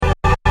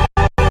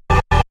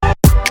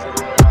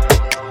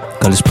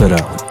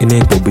Καλησπέρα, είναι η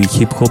εκπομπή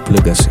Hip Hop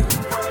Legacy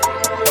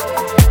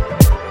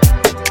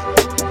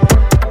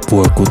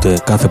που ακούτε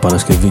κάθε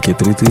Παρασκευή και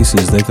Τρίτη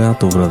στις 10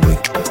 το βράδυ.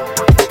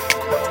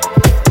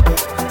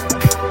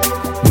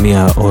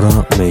 Μία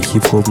ώρα με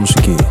hip hop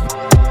μουσική.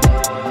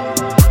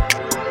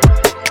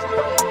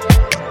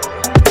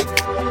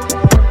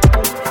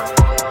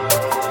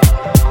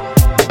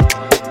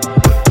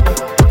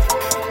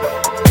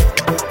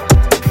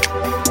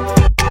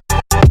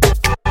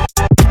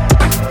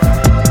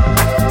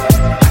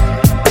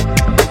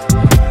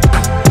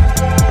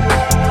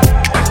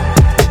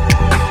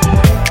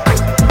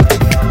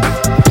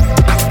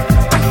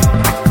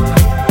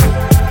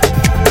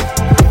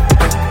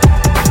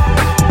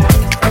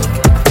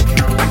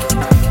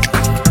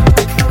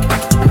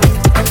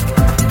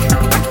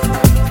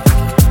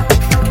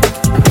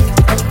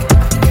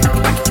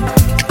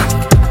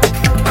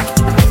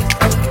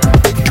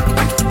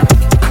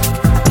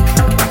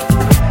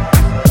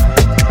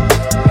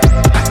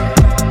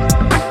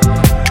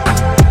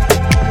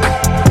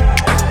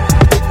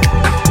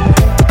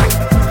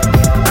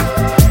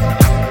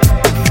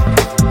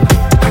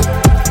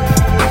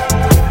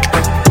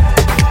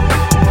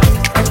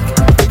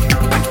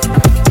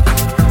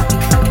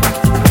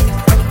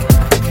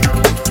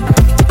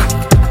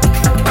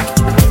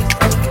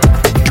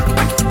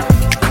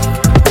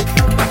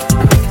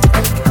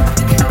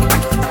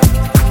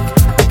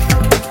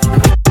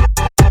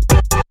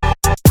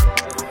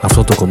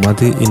 Αυτό το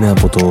κομμάτι είναι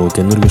από το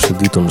καινούριο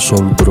CD των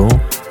Soul Bro,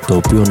 το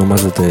οποίο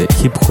ονομάζεται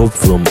Hip Hop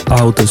from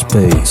Outer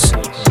Space,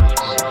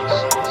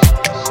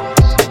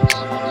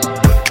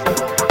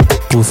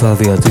 που θα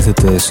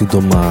διατίθεται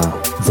σύντομα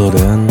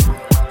δωρεάν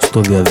στο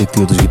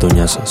διαδίκτυο της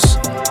γειτονιάς σας.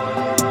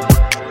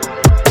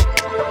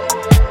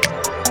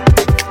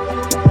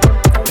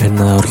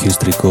 Ένα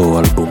ορχιστρικό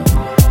άλμπουμ.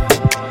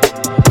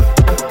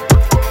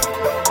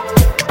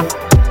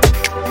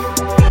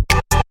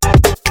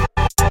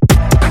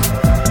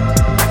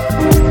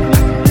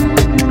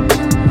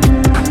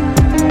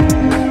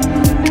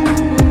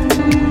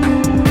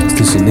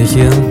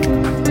 Συνέχεια,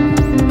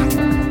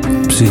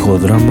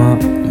 ψυχοδράμα,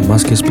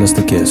 μάσκες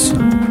πλαστικές.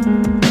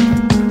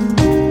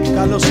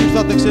 Καλώς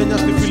ήρθατε ξένια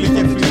στη φίλοι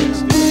και φίλες,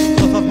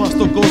 στο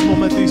θαυμαστό κόσμο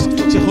με τις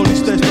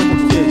ξεχωριστές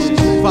τρομοκιές.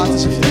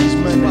 Φάτσες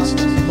ευθυγισμένες,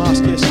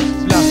 μάσκες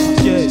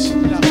πλαστικές.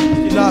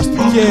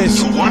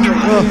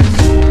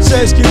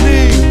 Σε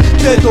σκηνή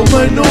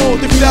τετωμένο,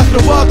 τυφλοί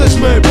ακροβάτες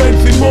με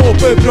πένθυμο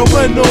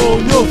πεπρωμένο.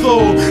 Νιώθω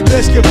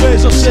λες και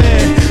παίζω σε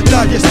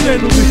ράγες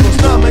τρένου, δίχως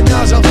να με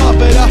νοιάζει αν θα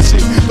περάσει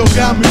το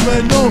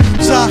καμημένο.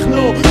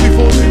 Ψάχνω τη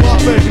φωνή μου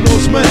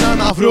απεγνωσμένα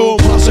να βρω,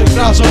 μας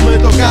εκφράζομαι,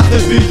 το κάθε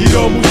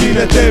δίγυρο μου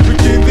γίνεται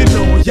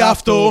επικίνδυνο. Γι'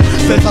 αυτό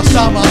δεν θα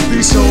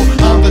σταματήσω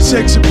αν δεν σε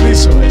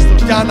ξυπνήσω, έστω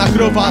κι αν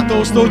ακροβατώ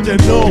στο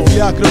κενό.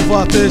 Τυφλοί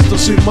ακροβάτες στο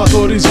σύρμα του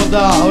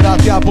ορίζοντα,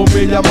 ορατή από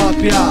μίλια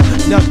μακριά,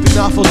 μια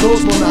κτηνά φωτός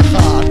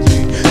μοναχά.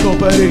 Το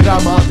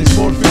περίγραμμα της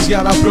μόρφης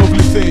για να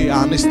προβληθεί,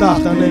 αν η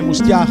στάχτανε μου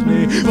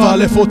στιάχνει.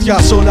 Βάλε φωτιά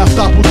σ' όλα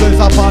αυτά που δεν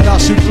θα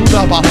παρασυρθούν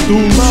από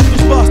αυτούς. Μ'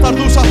 αυτούς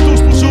μπασταρδούς αυτούς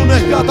που ζουνε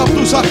κάτω απ'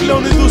 τους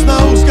ακλόνιδους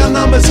ναούς, κι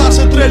ανάμεσα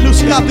σε τρέλους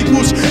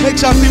κάτοικους,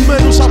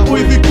 εξαρτημένους από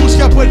ειδικούς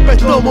και από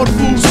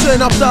ελπετόμορφους.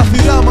 Ένα απ' τα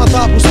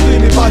θυράματα που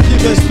στείνει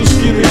παγίδες στους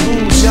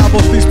κυνηγούς, μια από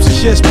τις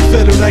ψυχές που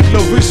θέλουν να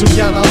εγκλωβίσουν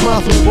για να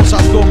μάθουν πως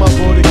ακόμα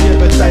μπορεί και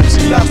πετάει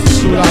ψηλά στους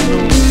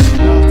ουρανούς.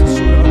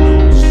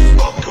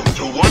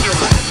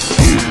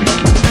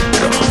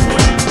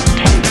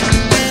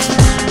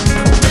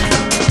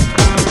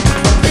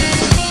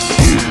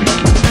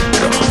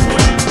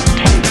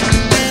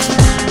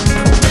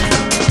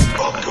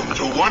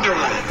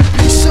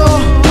 Πίσω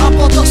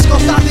από το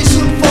σκοτάδι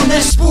ζουν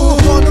φωνές που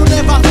πόνουνε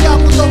βαθιά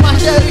μου το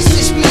μαχαίρι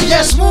στις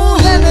πληγές μου.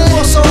 Λένε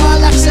πόσο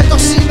άλλαξε το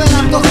σήμερα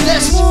από το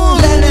χθες μου.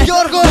 Λένε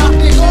Γιώργο να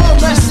πνιγώ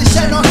μες στις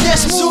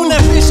ενοχές μου. Ζουνε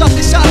πίσω απ'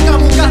 τη σάρκα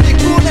μου,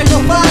 κατοικούνε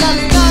κοφάλα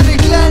λινάνι.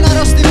 Κλαίνε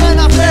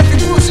αρρωστημένα βρέφη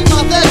που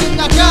σημαδεύει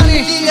να κάνει.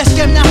 Χίλιες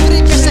και μια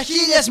βρήκες σε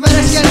χίλιες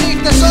μέρες και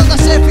νύχτες,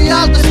 όντας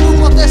εφιάλτες που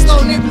ποτέ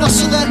στον ύπνο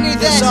σου δεν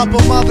είδες. Από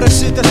μαύρες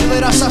ήττες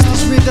πέρασα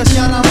στις μύτες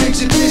για να μην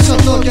ξυπνήσω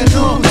το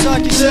κενό. Που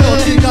τσάκισε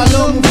ότι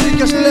καλό μου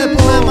βρήκες, βλέπω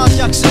με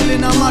μάτια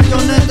ξύλινα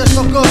μαριονέτες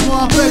στον κόσμο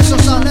απ' έξω.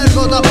 Σαν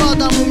έργο τα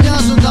πάντα μου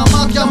μοιάζουν, τα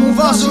μάτια μου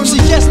βάζουν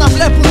ψυχές να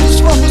βλέπουν τους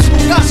φόβους που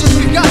βγάζουν,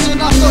 βρικάζουν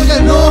αυτό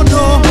κενό.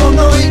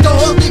 Νοητό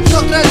ότι πιο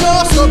τρελό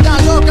στο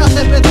μυαλό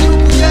κάθε παιδιού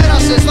που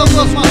γέρασε στον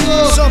κόσμο αυτό.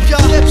 Σ' όποια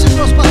σκέψη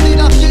προσπαθεί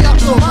να βγει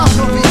απ' το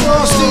μαύρο βυθό.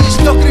 Στις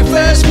πιο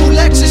κρυφές μου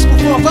λέξεις που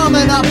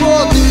φοβάμαι να πω,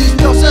 τις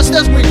πιο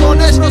ζεστές μου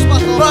εικόνες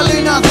προσπαθώ πάλι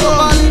να δω,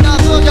 πάλι να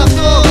δω. Γι'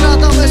 αυτό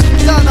κράτα με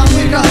σπιτά να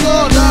μην χαθώ,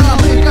 να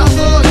μην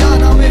χαθώ, για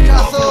να μην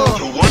χαθώ.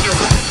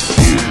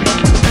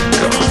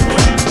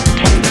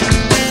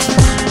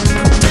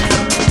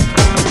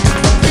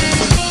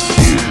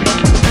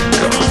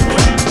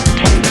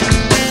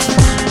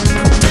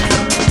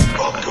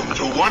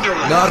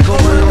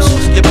 Ναρκωμένος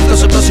και πέφτω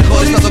σε πτώση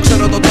χωρίς να το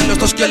ξέρω το τέλος.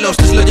 Το σκέλος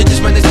της λογικής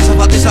μένεις της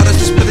απαντής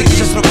αρέστης παιδικής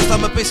εστροφής. Θα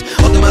με πεις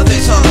ότι με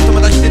δεις αν αυτό με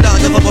ταχύτητα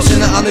νιώθω πως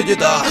είναι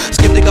ανίκητα.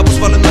 Σκεπτικά που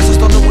σβάλλουν μέσα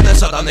στο νου μου είναι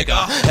σατανικά.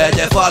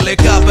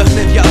 Εγκεφαλικά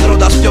παιχνίδια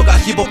δρώντας πιο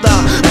καχύποπτα,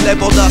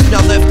 βλέποντας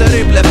μια δεύτερη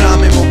πλευρά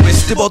μη μου πεις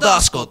τίποτα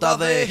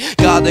σκοτάδι.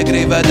 Κάτι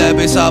κρύβεται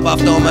πίσω από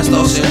αυτό μες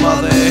στο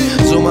σημάδι.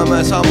 Ζούμε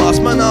μέσα μας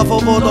με ένα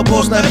φόβο το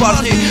πως να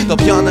υπάρχει. Το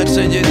πιο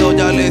ανεξήγητο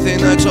κι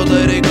αλήθινο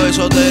εξωτερικό.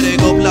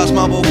 Εσωτερικό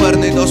πλάσμα που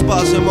φέρνει το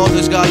σπάσιμο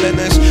της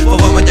γαλήνης.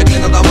 Φοβάμαι και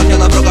κλείνω τα μάτια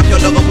να βρω κάποιο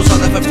λόγο που σαν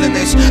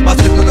εφευθυνείς. Μας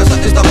τρίπνουνε σαν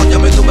τις τα μάτια,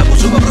 μην δούμε που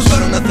ζούμε,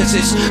 προσφέρουν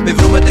εθίσεις. Μη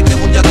βρούμε τι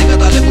κρύβουν γιατί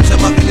καταλήγουν σε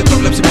μακρινή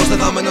πρόβλεψη. Πως δεν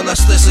θα μείνουν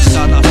αισθήσεις.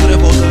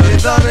 Καταστρέφονται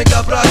ιδανικά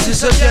πράξεις,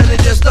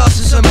 ευγενικές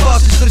τάσεις,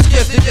 εμβάσεις,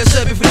 θρησκευτικές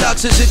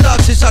επιφυλάξεις. Οι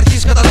τάξεις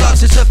αρχής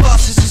κατατάξεις σε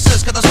φάσεις,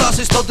 ίσες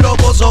καταστάσεις στον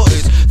τρόπο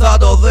ζωής. Θα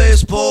το δεις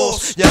πως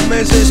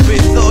γεμίζεις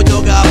πυθό κι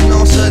ο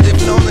καπνός σε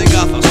τυφλώνει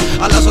καθώς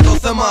αλλάζω το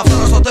θέμα,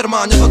 φτάνω στο τέρμα.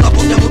 Νιώθω τα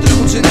πόδια μου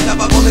τρέχουν συνέχεια,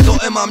 παγώνει το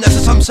αίμα.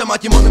 Μοιάζει σαν ψέμα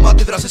κι μόνιμα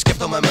αντίδραση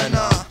σκέφτομαι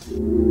εμένα.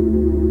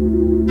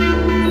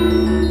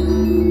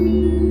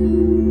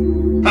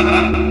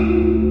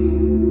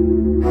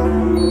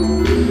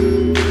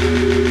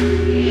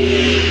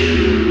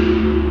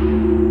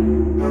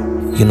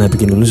 Για να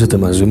επικοινωνήσετε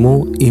μαζί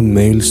μου,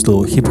 email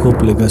στο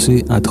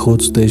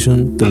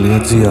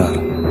hiphoplegacy@hotstation.gr.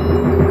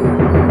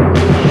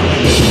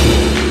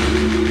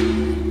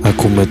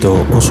 Ακούμε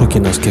το όσο και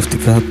να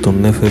σκέφτηκα τον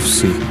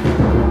FFC.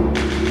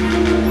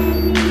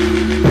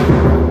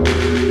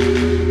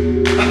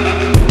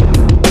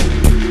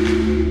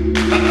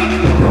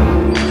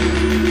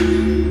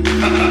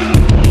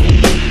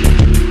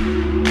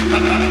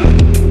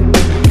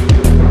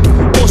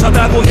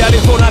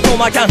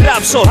 Κι αν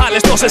γράψω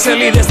άλλες τόσες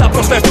σελίδες θα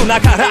προσφερθούν να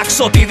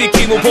χαράξω τη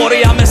δική μου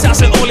πορεία μέσα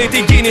σε όλη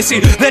την κίνηση.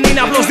 Δεν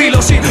είναι απλώς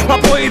δήλωση, μα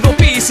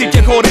προειδοποίηση.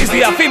 Και χωρίς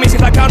διαφήμιση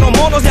θα κάνω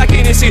μόνο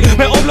διακίνηση.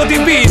 Με όπλο την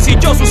ποίηση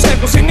κι όσους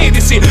έχουν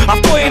συνείδηση.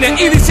 Αυτό είναι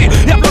είδηση,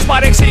 η απλώς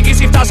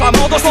παρεξήγηση. Φτάσαμε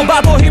όντως στον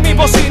πάτο ή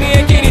μήπως είναι η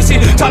εκκίνηση.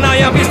 Ξανά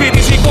η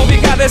αμφισβήτηση,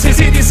 κομβικάδε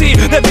συζήτηση.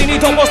 Δεν δίνει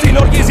τόπο στην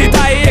οργή,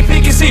 ζητάει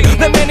εκδίκηση.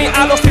 Δεν μένει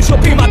άλλο στη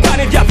σιωπή, μα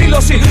κάνει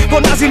διαδήλωση.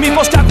 Φωνάζει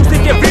μήπως κι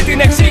ακούστηκε πριν την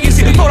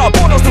εξήγηση. Τώρα ο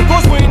πόνος του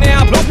κόσμου είναι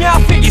απλώς μια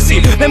αφήγηση.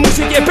 Με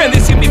μουσική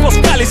επένδυση, μήπως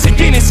βγάλει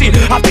συγκίνηση.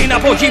 Απ' την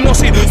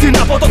απογίνωση, στην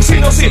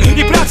αποτοξίνωση.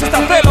 Οι πράξεις τα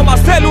θέλω μας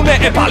θέλουνε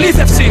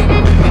επαλήθευση.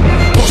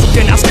 Όσο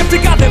και να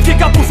σκέφτηκα δεν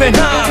βγήκα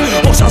πουθενά.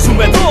 Όσα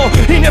ζούμε εδώ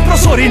είναι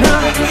προσωρινά.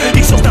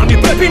 Ίσως να μην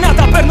πρέπει να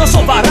τα παίρνω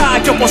σοβαρά.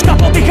 Κι όπως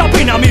κάποτε είχα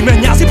πει να μην με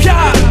νοιάζει πια.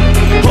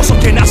 Όσο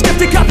και να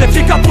σκέφτηκα δεν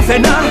βγήκα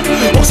πουθενά.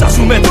 Όσα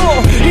ζούμε εδώ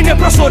είναι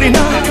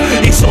προσωρινά.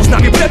 Ίσως να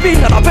μην πρέπει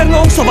να τα παίρνω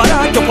σοβαρά.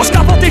 Κι όπως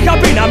κάποτε είχα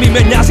πει να μην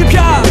με νοιάζει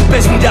πια.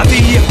 Πες μου γιατί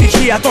η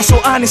ευτυχία τόσο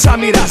άνισα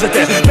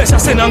μοιράζεται. Μέσα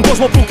σε έναν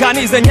κόσμο που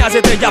κανείς δεν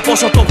νοιάζεται. Για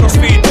πόσο το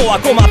προσφύτω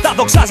ακόμα τα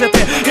δοξάζεται.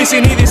 Η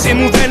συνείδηση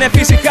μου δεν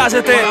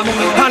εφησυχάζεται.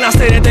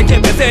 Αναστερείται και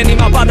πεθαίνει,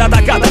 μα πάντα τα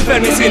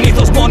καταφέρνει.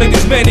 Συνήθως μόνη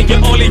της μένει και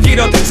όλοι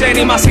γύρω της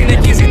ξένοι. Μα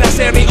συνεχίζει να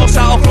σέρνει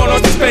όσα ο χρόνος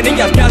της παίρνει.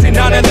 Κι ας μοιάζει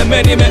να είναι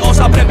δεμένη με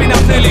όσα πρέπει να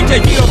θέλει. Και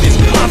γύρω της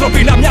άνθρωποι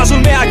να μοιάζουν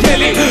με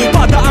αγγέλη.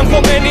 Πάντα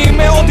αγχωμένοι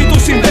με ό,τι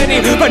τους συμβαίνει.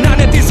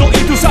 Περνάνε τη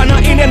ζωή τους σαν να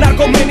είναι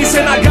ναρκωμένοι σε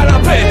ένα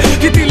καναπέ.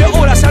 Και η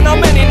τηλεόραση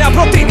αναμένει να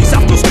προτείνει σε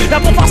αυτούς. Να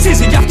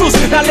αποφασίζει για αυτούς.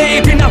 Να λέει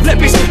τι να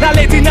βλέπεις, να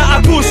λέει τι να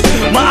ακούς.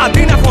 Μα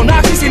αντί να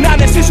φωνάξεις την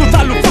άνεσή σου θα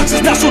λουφάξεις.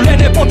 Να σου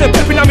λένε πότε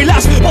πρέπει να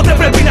μιλάς, πότε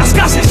πρέπει να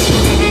σκάσεις.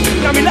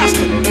 Να μιλάς,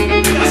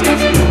 να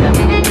σκάσεις,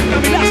 να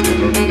μιλάς.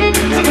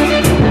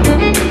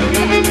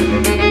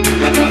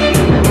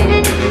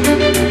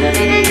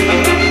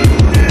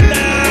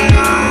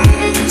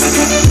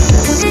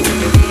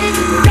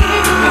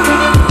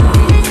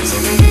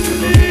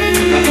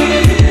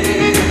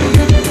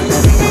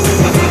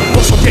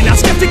 Όσο και να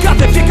σκέφτηκα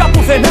δεν βγήκα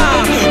πουθενά.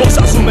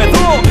 Όσα ζούμε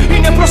εδώ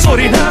είναι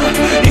προσωρινά.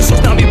 Ίσως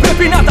να μην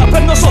πρέπει να τα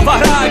παίρνω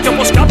σοβαρά. Κι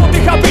όπως κάποτε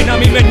είχα πει να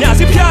μην με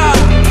νοιάζει πια.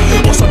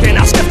 Όσο και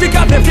να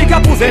σκέφτηκα δεν βγήκα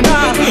πουθενά.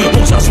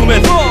 Όσα ζούμε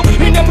εδώ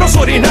είναι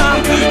προσωρινά.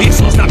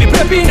 Ίσως να μην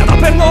πρέπει να τα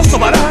παίρνω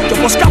σοβαρά. Κι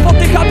όπως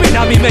κάποτε είχα πει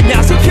να μην με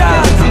νοιάζει πια.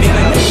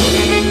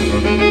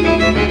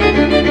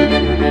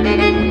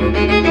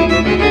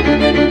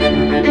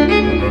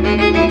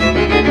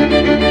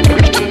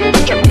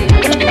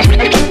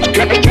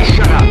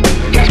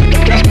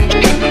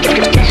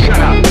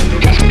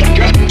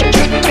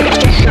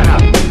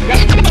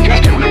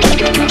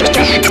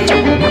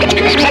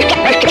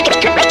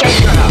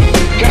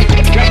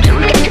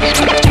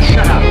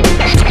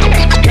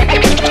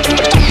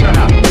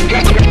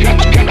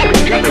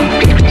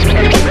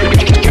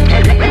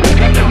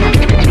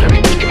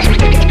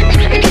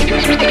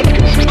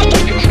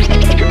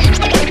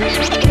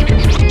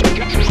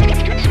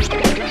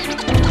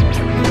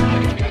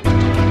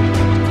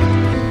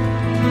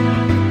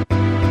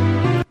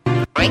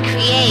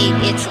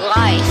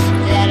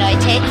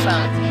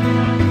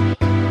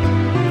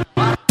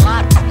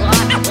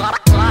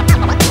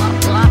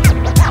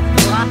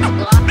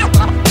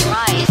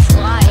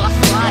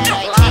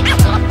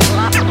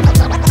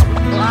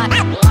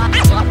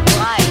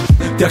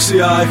 Τι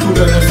αξία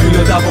έχουνε ρε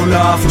φίλε τα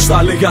πολλά, αφού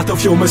στα λέγια το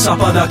πιο μέσα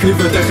πάντα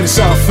κρύβεται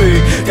χρυσάφι.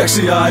 Τι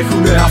αξία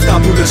έχουνε αυτά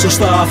που είναι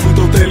σωστά, αφού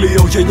το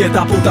τέλειο γεννιέται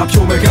από τα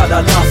πιο μεγάλα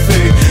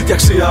λάθη. Τι Τι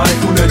αξία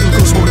έχουνε του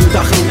κόσμου όλου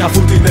τα χρόνια,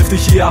 αφού την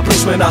ευτυχία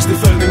προσμένα στη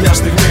φέρνει μια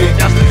στιγμή.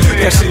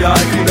 Τι αξία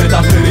έχουνε τα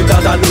περίτα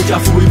τα λόγια,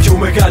 αφού η πιο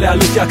μεγάλη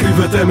αλήθεια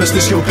κρύβεται μες στη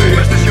σιωπή.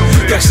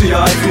 Τι αξία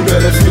έχουνε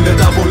ρε φίλε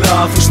τα πολλά,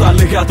 αφού στα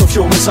λίγα το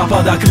πιο μέσα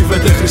πάντα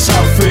κρύβεται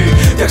χρυσάφι.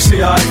 Τι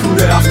αξία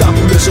έχουνε αυτά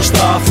που λες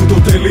σωστά, αφού το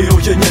τελείο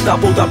γεννιέται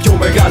από τα πιο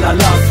μεγάλα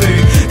λάθη.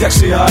 Τι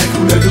αξία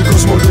έχουνε του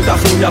κόσμου όλου τα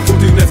χρόνια, αφού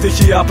την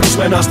ευτυχία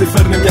προσμένα στη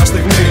φέρνει μια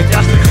στιγμή.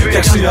 Τι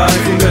αξία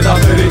έχουνε τα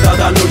περίτα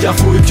τα λόγια,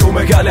 αφού η πιο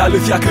μεγάλη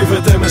αλήθεια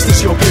κρύβεται μες στη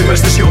σιωπή.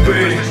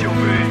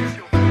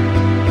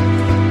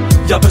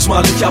 Για πες μ'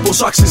 αλήθεια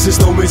πως αξίζεις,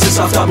 νομίζεις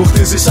αυτά που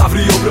χτίζεις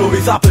αύριο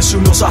πρωί θα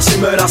πέσουν όσα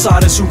σήμερα σ'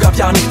 αρέσουν.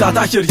 Κάποια νύχτα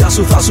τα χέρια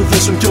σου θα σου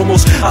θέσουν κι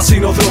όμως ας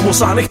είναι ο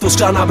δρόμος ανοιχτός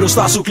ξανά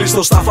μπροστά σου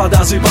κλειστός. Θα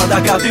φαντάζει πάντα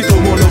κάτι, το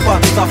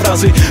μονοπάτι θα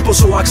φράζει.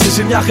 Πόσο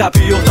αξίζει μια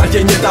αγάπη όταν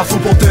γεννιέται αφού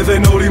ποτέ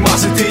δεν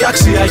οριμάζει. Τι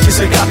αξία έχει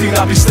σε κάτι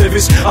να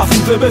πιστεύεις αφού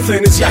δεν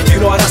πεθαίνεις για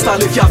εκείνο, άρα στα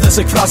αλήθεια δεν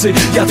σε εκφράζει.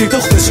 Γιατί το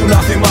χθες σου να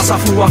θυμάσαι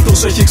αφού αυτός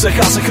έχει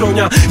ξεχάσει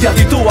χρόνια.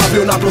 Γιατί το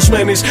αύριο να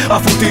προσμένεις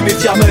αφού την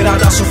ίδια μέρα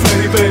να σου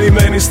φέρει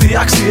περιμένεις. Τι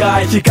αξία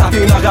έχει κάτι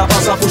να αγαπάς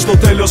αφού στο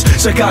τέλος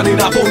σε κάνει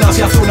να πονάς,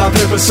 γι' αυτό να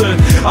ντρέπεσαι.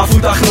 Αφού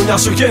τα χρόνια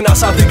σου γένας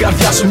σαν την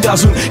καρδιά σου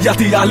μοιάζουν.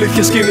 Γιατί οι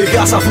αλήθειες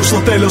κυνηγάς αφού στο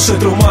τέλος σε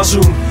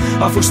τρομάζουν.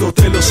 Αφού στο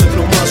τέλος σε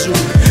τρομάζουν.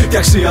 Τι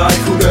αξία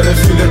έχουνε ρε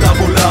φίλε τα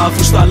πολλά,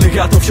 αφού στα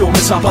λίγα το πιο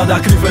μέσα πάντα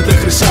κρύβεται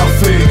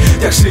χρυσάφι.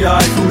 Τι αξία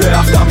έχουνε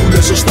αυτά που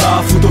λες σωστά,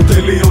 αφού το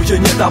τελείο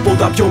γεννιέται από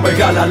τα πιο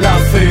μεγάλα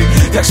λάθη.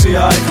 Τι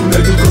αξία έχουνε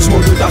του κόσμου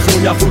όλου τα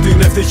χρόνια, αφού την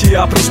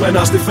ευτυχία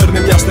προσμένα στη φέρνει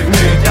μια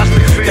στιγμή.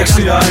 Τι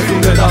αξία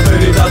έχουνε τα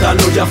περίτα τα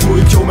λόγια, αφού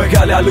η πιο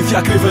μεγάλη αλήθεια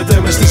κρύβεται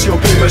μες στη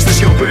σιωπή.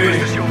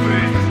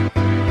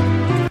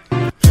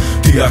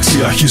 Τι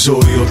αξία έχει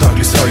ζωή όταν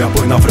γλιστράει από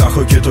ένα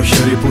βράχο και το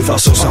χέρι που θα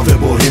σώσει αν δεν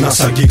μπορεί να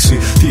σ' αγγίξει.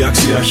 Τι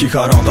αξία έχει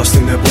χαρά όταν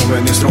στην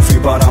επόμενη στροφή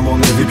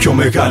παραμονεύει πιο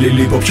μεγάλη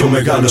λύπο, πιο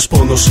μεγάλος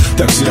πόνος.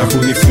 Τι αξία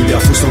έχουν οι φίλοι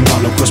αφού στον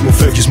άλλο κόσμο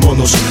φεύγεις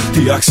μόνος.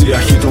 Τι αξία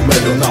έχει το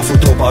μέλλον αφού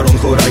το παρόν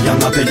χωρά για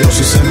να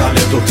τελειώσει σε ένα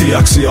λεπτό. Τι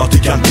αξία ό,τι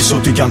κι αν πεις,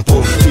 ό,τι κι αν πω.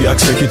 Τι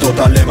αξία έχει το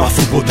ταλέμα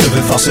αφού ποτέ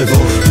δεν θα σε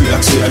δω. Τι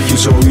αξία έχει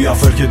ζωή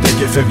αφού έρχεται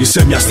και φεύγει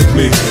σε μια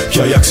στιγμή.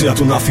 Ποια η αξία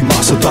του να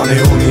θυμάσαι όταν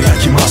αιώνια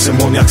κοιμάσαι.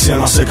 Μόνη αξία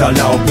να σε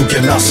καλά όπου και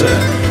να σε.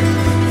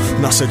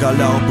 Να σε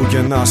καλά όπου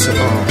και να σε.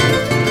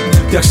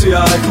 Τι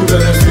αξία έχουνε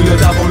ρε φίλε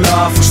τα πολλά,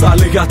 αφού στα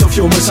λίγα το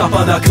πιο μέσα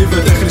πάντα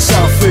κρύβεται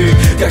χρυσάφι.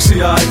 Τι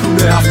αξία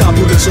έχουνε αυτά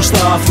που λες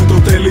σωστά, αφού το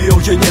τελείο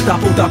γεννιέται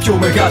από τα πιο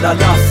μεγάλα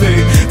λάθη.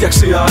 Τι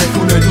αξία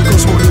έχουνε του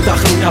κόσμου όλου τα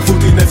χρόνια, αφού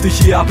την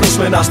ευτυχία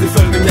προσμένα στη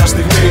φέρνει μια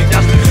στιγμή.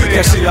 Τι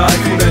αξία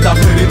έχουνε τα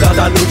περίτα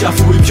τα λόγια,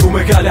 αφού η πιο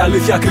μεγάλη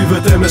αλήθεια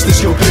κρύβεται μες στη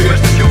σιωπή.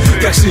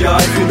 Τι αξία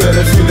έχουνε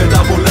ρε φίλε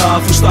τα πολλά,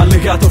 αφού στα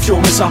λίγα το πιο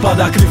μέσα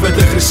πάντα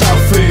κρύβεται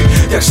χρυσάφι.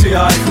 Τι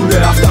αξία έχουνε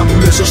αυτά που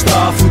λες σωστά,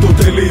 αφού το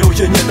τελείο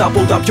γεννιέται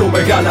από τα πιο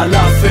μεγάλα λάθη.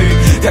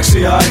 Τι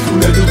αξία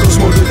έχουνε του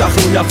κόσμου όλου τα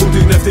χρόνια, αφού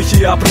την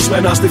ευτυχία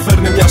προσμένα στη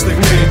φέρνει μια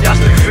στιγμή.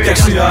 Τι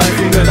αξία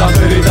έχουνε τα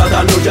περίτα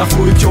τα λόγια, αφού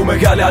η πιο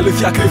μεγάλη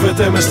αλήθεια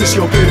κρύβεται μες στη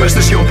σιωπή.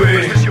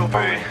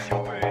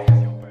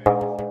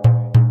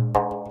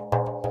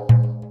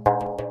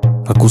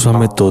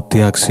 Ακούσαμε το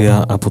 «Τι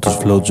αξία» από τους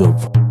Flowjob.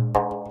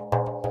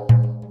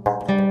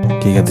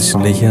 Και για τη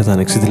συνέχεια τα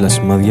ανεξίτηλα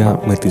σημάδια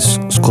με τις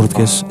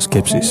σκόρπιες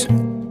σκέψεις.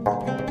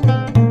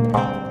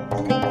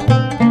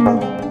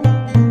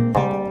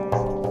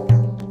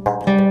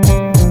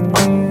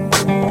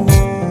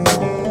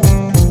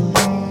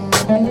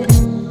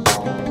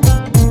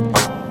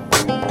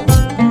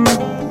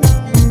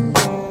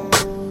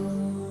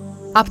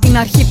 Απ' την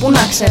αρχή που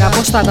να ξέρα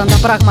πως θα ήταν τα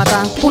πράγματα,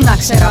 που να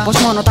ξέρα πως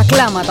μόνο τα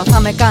κλάματα θα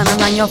με κάναν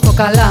να νιώθω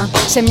καλά.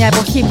 Σε μια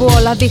εποχή που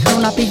όλα δείχνουν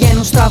να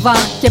πηγαίνουν στραβά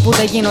και που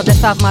δεν γίνονται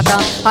θαύματα.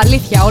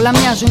 Αλήθεια όλα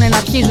μοιάζουν να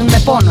αρχίζουν με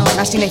πόνο,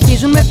 να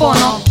συνεχίζουν με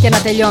πόνο και να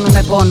τελειώνουν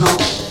με πόνο.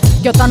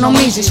 Κι όταν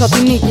νομίζεις ότι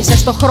νίκησες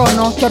στο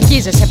χρόνο και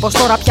ορκίζεσαι πως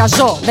τώρα πια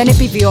ζω, δεν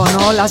επιβιώνω.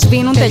 Όλα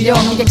σβήνουν,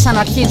 τελειώνουν και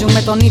ξαναρχίζουν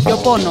με τον ίδιο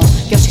πόνο.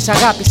 Κι όσοι σ'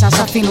 αγάπησαν σ'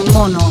 αφήνουν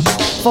μόνο.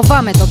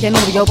 Φοβάμαι το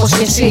καινούριο όπως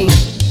και εσύ.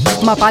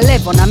 Μα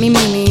παλεύω να μην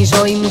μείνει η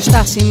ζωή μου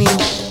στάσιμη.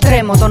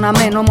 Τρέμω το να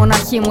μένω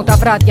μοναχή μου τα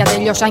βράδια.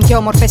 Τελειώσαν και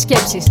όμορφες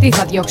σκέψεις, τι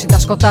θα διώξει τα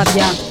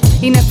σκοτάδια.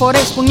 Είναι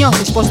φορές που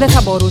νιώθεις πως δεν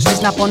θα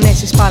μπορούσες να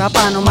πονέσεις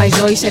παραπάνω, μα η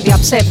ζωή σε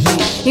διαψεύδει.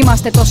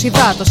 Είμαστε το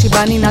σιδά, το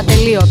σύμπαν είναι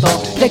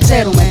ατελείωτο. Δεν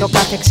ξέρουμε το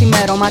κάθε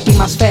ξημέρωμα τι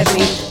μας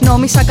φέρνει.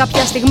 Νόμισα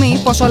κάποια στιγμή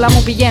πως όλα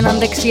μου πηγαίναν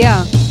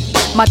δεξιά.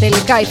 Μα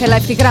τελικά ήθελα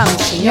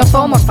ευθυγράμμιση. Νιώθω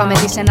όμορφα με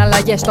τις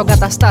εναλλαγές των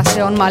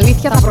καταστάσεων. Μα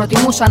αλήθεια θα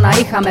προτιμούσα να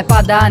είχαμε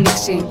πάντα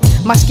άνοιξη.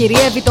 Μας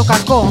κυριεύει το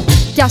κακό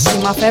κι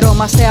άσχημα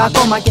φερόμαστε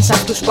ακόμα και σε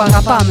αυτούς που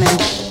αγαπάμε.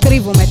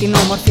 Κρύβουμε την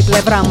όμορφη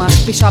πλευρά μας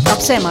πίσω από τα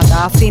ψέματα.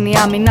 Αυτή είναι η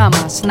άμυνά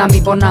μας, να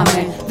μην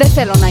πονάμε. Δεν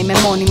θέλω να είμαι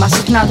μόνιμα,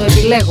 συχνά το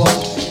επιλέγω.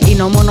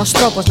 Είναι ο μόνος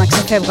τρόπος να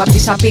ξεφεύγω από τη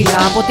σαπίλα.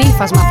 Από τι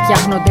ύφασμα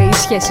φτιάχνονται οι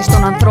σχέσεις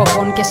των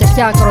ανθρώπων και σε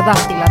ποια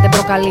ακροδάχτυλα δεν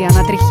προκαλεί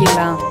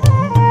ανατριχύλα.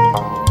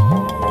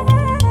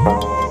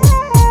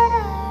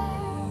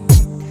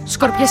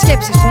 Σκόρπιες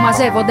σκέψεις που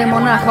μαζεύονται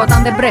μονάχα όταν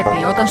δεν πρέπει.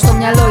 Όταν στο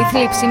μυαλό η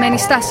θλίψη μένει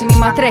στάσιμη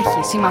μα τρέχει.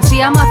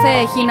 Σημασία μάθε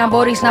έχει να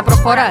μπορείς να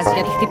προχωράς,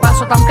 γιατί χτυπάς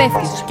όταν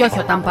πέφτεις κι όχι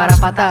όταν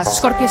παραπατάς.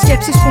 Σκόρπιες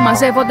σκέψεις που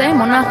μαζεύονται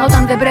μονάχα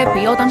όταν δεν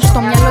πρέπει. Όταν στο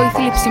μυαλό η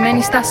θλίψη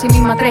μένει στάσιμη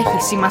μα τρέχει.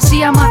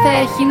 Σημασία μάθε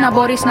έχει να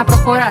μπορείς να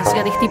προχωράς,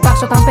 γιατί χτυπάς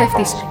όταν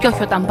πέφτεις κι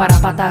όχι όταν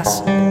παραπατάς.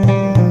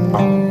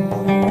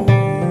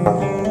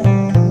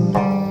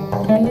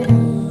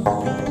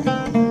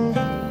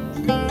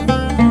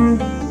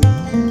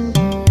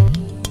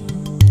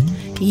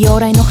 Η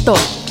ώρα είναι 8.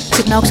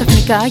 Ξυπνάω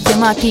ξαφνικά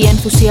γεμάτη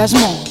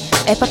ενθουσιασμό.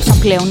 Έπαψαν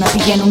πλέον να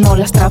πηγαίνουν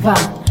όλα στραβά.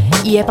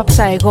 Ή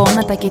έπαψα εγώ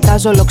να τα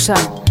κοιτάζω λοξά.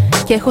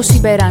 Και έχω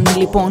συμπεράνει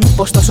λοιπόν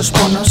πως τόσος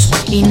πόνος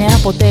είναι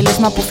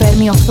αποτέλεσμα που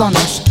φέρνει ο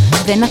φθόνος.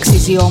 Δεν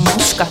αξίζει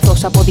όμως,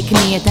 καθώς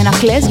αποδεικνύεται, να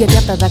κλαις γιατί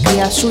απ' τα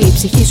δάκρυα σου η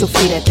ψυχή σου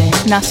φύρεται.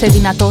 Να είσαι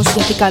δυνατός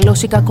γιατί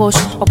καλός ή κακός,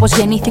 όπως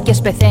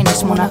γεννήθηκες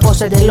πεθαίνεις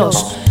μοναχός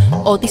εντελώς.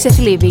 Ό,τι σε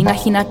θλίβει να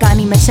έχει να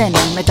κάνει με σένα,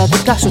 με τα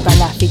δικά σου τα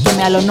λάθη και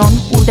με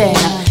αλλωνών ούτε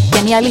ένα. Κι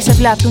αν οι άλλοι σε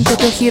βλάπτουν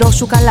τότε ο χειρός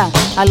σου καλά.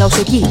 Αλλά ως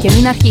εκεί και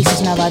μην αρχίσεις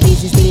να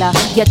βαδίζεις δειλά.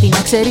 Γιατί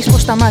να ξέρεις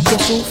πως στα μάτια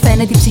σου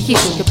φαίνεται η ψυχή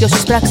σου. Και όποιος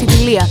εισπράξει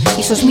δειλία,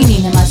 ίσως μην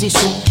είναι μαζί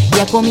σου. Ή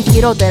ακόμη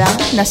χειρότερα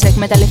να σε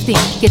εκμεταλλευτεί.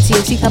 Κι έτσι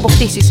εσύ θα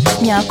αποκτήσεις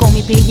μια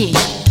ακόμη πληγή.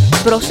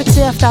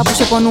 Πρόσεξε αυτά που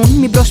σε πονούν,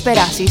 μην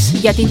προσπεράσεις.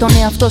 Γιατί τον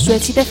εαυτό σου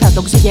έτσι δεν θα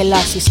τον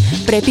ξεγελάσεις.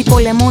 Πρέπει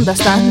πολεμώντας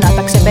τα να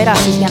τα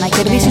ξεπεράσεις. Για να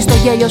κερδίσεις το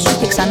γέλιο σου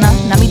και ξανά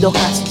να μην το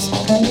χάσεις.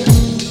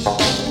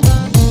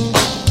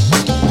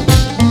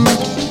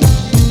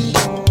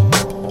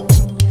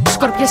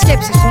 Σκόρπιες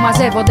σκέψεις που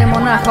μαζεύονται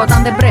μονάχα όταν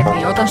δεν πρέπει.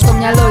 Όταν στο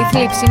μυαλό η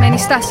θλίψη μένει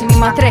στάσιμη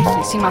μα τρέχει.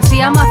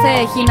 Σημασία μάθε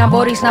έχει να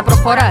μπορείς να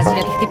προχωράς,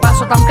 γιατί χτυπάς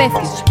όταν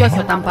πέφτεις κι όχι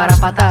όταν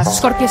παραπατάς.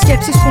 Σκόρπιες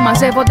σκέψεις που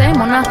μαζεύονται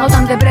μονάχα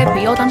όταν δεν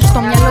πρέπει. Όταν στο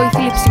μυαλό η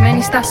θλίψη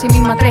μένει στάσιμη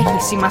μα τρέχει.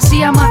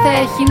 Σημασία μάθε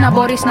έχει να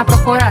μπορείς να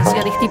προχωράς,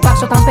 γιατί χτυπάς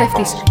όταν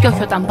πέφτεις κι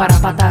όχι όταν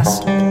παραπατάς.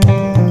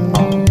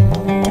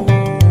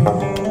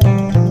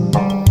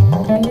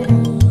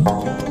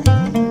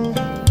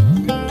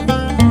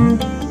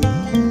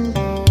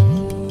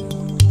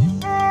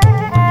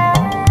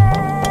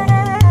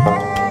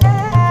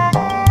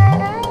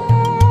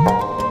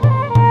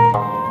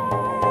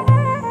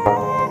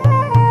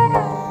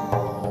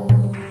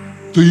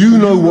 Do you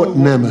know what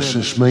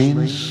nemesis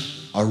means?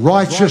 A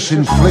righteous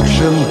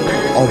infliction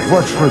of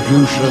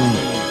retribution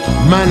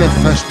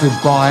manifested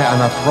by an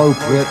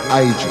appropriate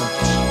agent,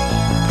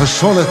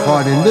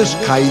 personified in this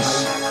case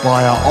by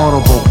a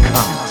honourable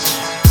cunt.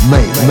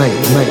 Me.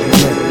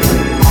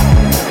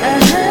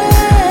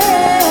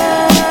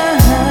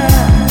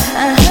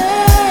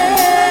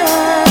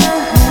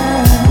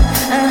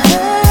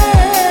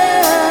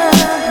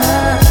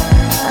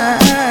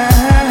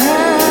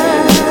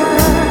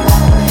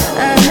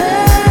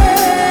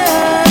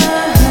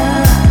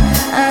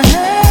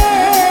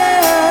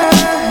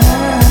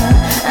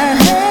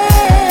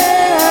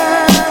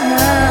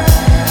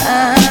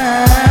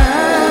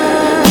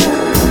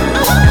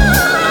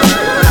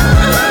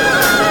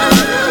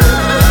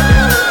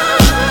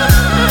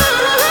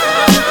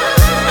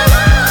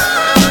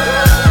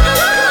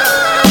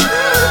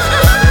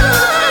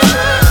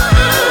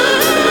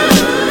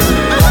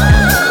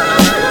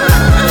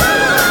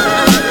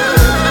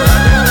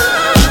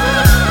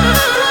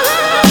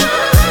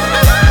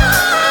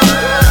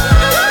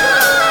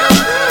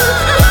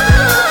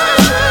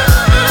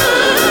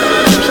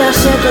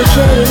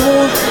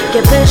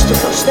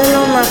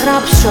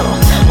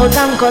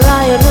 Όταν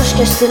κολλάει ο νους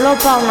και στυλό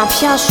πάω να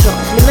πιάσω.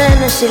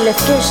 Θλιμμένες οι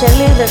λευκές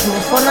σελίδες μου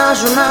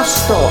φωνάζουν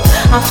άστο.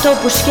 Αυτό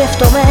που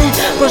σκέφτομαι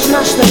πως να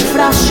στο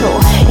εκφράσω.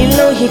 Η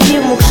λογική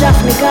μου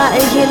ξαφνικά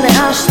έγινε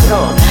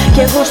άστρο.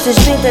 Κι εγώ στις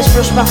μύτες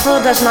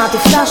προσπαθώντας να τη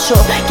φτάσω.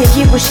 Και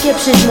εκεί που οι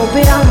σκέψεις μου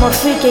πήραν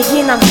μορφή και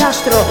γίναν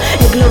κάστρο.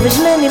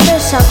 Εγκλωβισμένη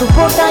μέσα του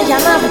πόρτα για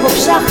να βγω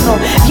ψάχνω.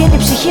 Βγαίνει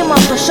η ψυχή μου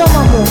από το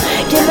σώμα μου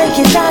και με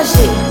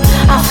κοιτάζει.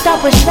 Αυτά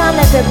που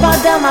αισθάνεται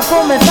πάντα να πω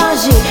με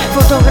βάζει.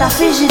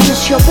 Φωτογραφίζει τη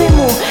σιωπή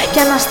μου και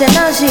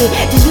αναστενάζει.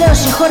 Της λέω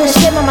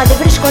συγχώρεσέ με, μα δεν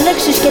βρίσκω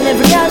λέξεις και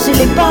νευριάζει.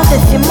 Λυπάται,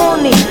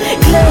 θυμώνει,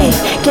 κλαίει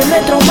και με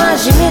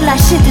τρομάζει. Μίλα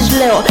εσύ της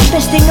λέω,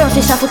 πες τι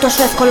νιώθεις αφού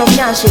τόσο εύκολο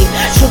μοιάζει.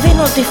 Σου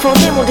δίνω τη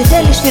φωνή μου, τι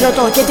θέλεις τη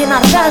ρωτώ και την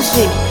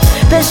αργάζει.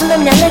 Πες με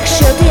μια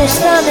λέξη ότι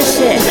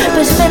αισθάνεσαι.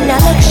 Πες με μια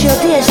λέξη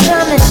ότι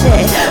αισθάνεσαι.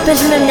 Πες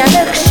με μια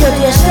λέξη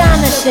ότι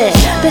αισθάνεσαι.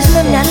 Πες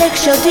με μια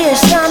λέξη ότι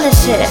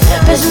αισθάνεσαι.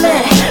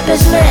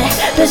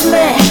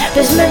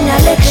 Πες με μια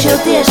λέξη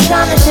ότι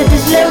αισθάνεσαι.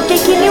 Της λέω και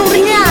εκείνη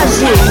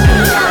ουρλιάζει.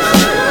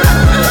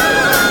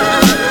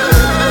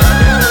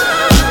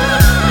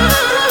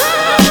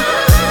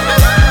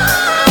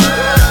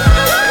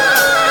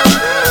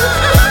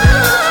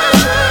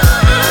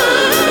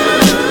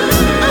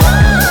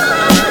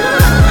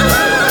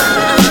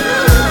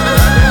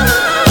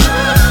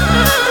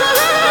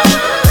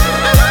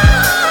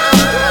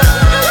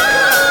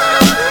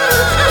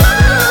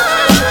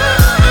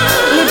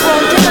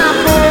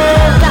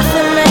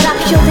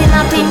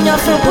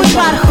 Που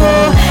υπάρχω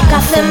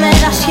κάθε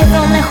μέρα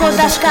σχεδόν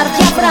έχοντας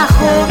καρδιά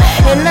βράχο.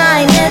 Ένα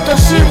είναι το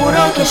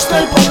σίγουρο και στο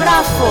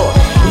υπογράφω.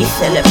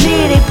 Ήθελε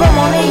πλήρη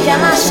υπομονή για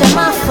να σε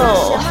μάθω.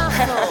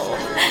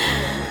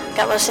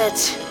 Κάπως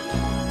έτσι.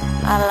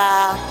 Αλλά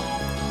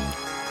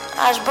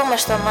ας μπούμε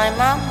στο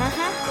νόημα.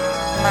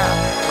 Να.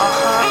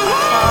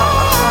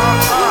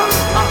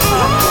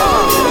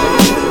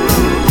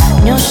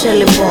 Νιώσε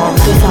λοιπόν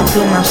τι θα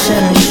πει να σε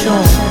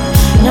μισούν.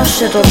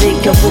 Νιώσε το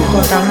δίκιο που έχω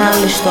όταν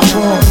άλλοι στο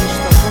πουν.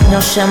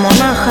 Νιώσε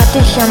μονάχα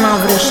τύχια να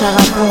βρεις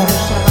αγαπούν.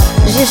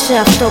 Ζήσε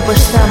αυτό που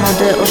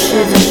αισθάνονται όσοι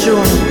δεν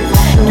ζουν.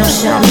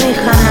 Νιώσε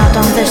αμήχανα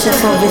όταν δεν σε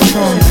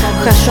φοβηθούν.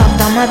 Χάσω απ'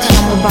 τα μάτια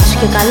μου μπας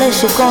και καλές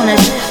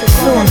εικόνες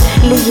φθούν.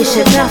 Λίγοι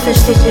σε κάθε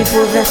στιγμή που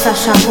δεν θα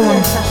σ' ακούν.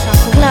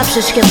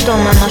 Κλάψε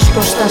σκεπτόμενος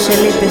πως θα σε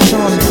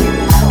λυπηθούν.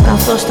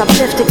 Καθώς τα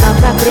ψεύτικα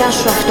δάκρυά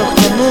σου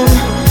αυτοκτονούν.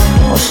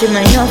 Όσοι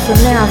με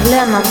νιώθουνε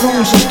αυλαία να βγουν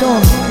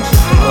ζητούν.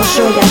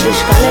 Όσο για τις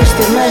καλές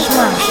στιγμές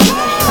μας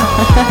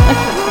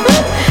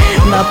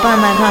να πάνε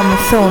να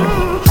γαμηθούν.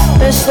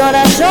 Πες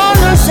τώρα σ'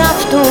 όλους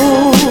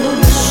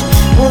αυτούς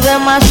που δεν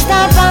μας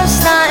τα παν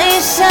στα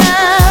ίσα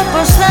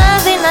πως θα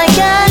δίνα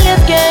κι άλλη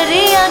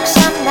ευκαιρία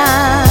ξανά.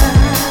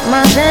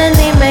 Μα δεν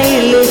είμαι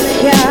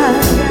ηλίθια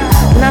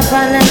να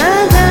πάνε να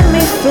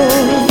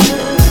γαμηθούν.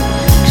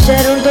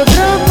 Ξέρουν τον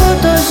τρόπο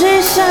το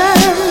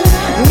ζήσαν.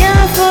 Μια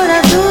φορά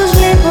τους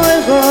λείπω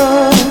εγώ,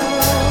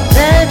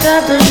 10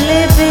 τους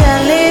λείπει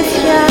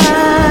αλήθεια.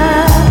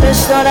 Πες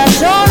τώρα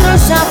σ'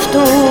 όλους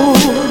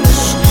αυτούς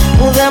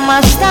που δεν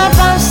μας τα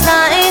παν στα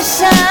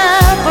ίσα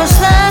πως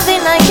θα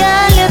δίνα κι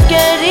άλλη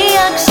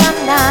ευκαιρία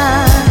ξανά.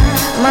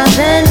 Μα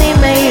δεν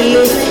είμαι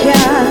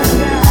ηλίθια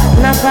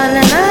να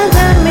πάνε να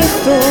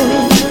γαμηθούν.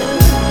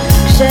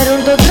 Ξέρουν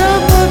τον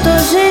τρόπο το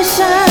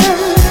ζήσαν.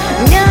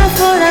 Μια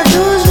φορά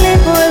τους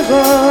λείπω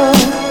εγώ,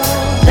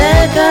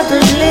 10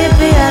 τους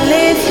λείπει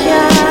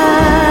αλήθεια.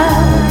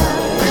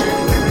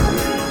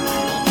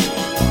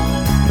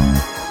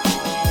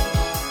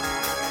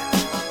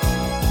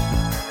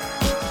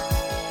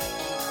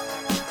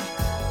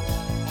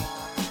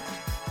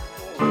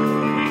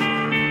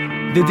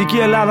 Δυτική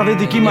Ελλάδα,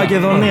 Δυτική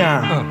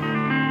Μακεδονία.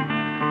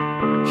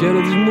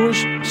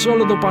 Χαιρετισμούς σε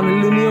όλο το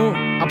Πανελλήνιο,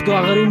 από το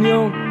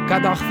Αγρίνιο,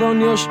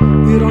 Καταχθόνιος,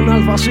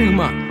 Ήρων ΑΣ.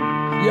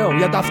 Yo,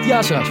 για τα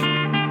αυτιά σας.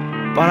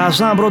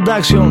 Παραζάν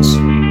Productions.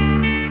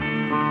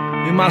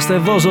 Είμαστε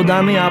εδώ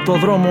ζωντανοί από το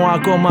δρόμο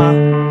ακόμα.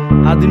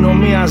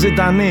 Αντινομία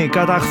ζητανή,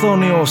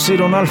 Καταχθόνιος,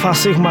 Ήρων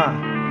ΑΣ.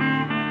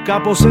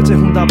 Κάπως έτσι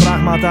έχουν τα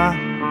πράγματα.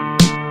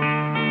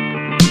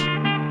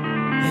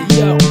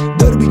 Yo.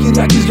 Ντέρμπι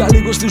Κυριακής για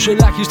λίγο στους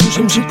ελάχιστους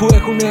MC που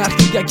έχουνε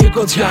αρχίδια και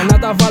κότσια. Να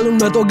τα βάλουν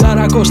με τον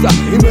Καρακώστα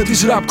ή με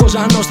τις ραπ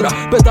Κοζανόστρα.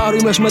 Πετάω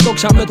ρήμες με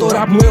τόξα, με το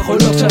ραπ μου έχω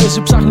λόξα.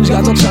 Εσύ ψάχνεις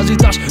για τόξα,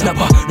 ζητάς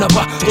να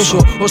πά τόσο.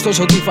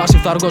 Ωστόσο τι φάση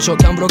θα αργώσω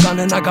κι αν βρω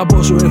κανένα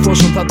καμπόσο,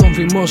 εφόσον θα τον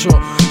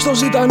φημώσω. Στο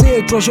ζητανή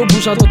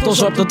εκπροσωπούσα το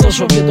τόσο απ' το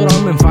τόσο. Και τώρα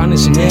με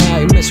εμφάνιση νέα,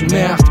 είμαι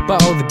σημαία.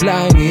 Χτυπάω διπλά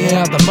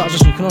ενιαία, τα βάζω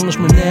συγχρόνως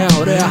με νέα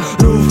ωραία.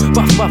 Ρουφ,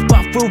 παφ, παφ,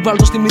 παφ, φουφ,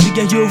 βάλτο στη μύτη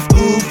και γιουφ.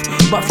 Ουφ,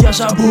 μπαφιά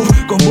σαν μπουφ,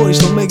 κομπόι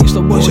στο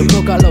μέγιστο boy σε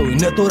πιο καλό.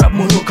 Είναι το ραπ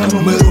μόνο κάνω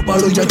με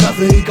ροπαλό για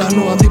κάθε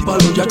ικανό.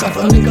 Αντίπαλο για κάθε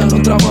ανίκανο,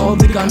 τραβάω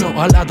δικανό.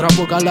 Αλλά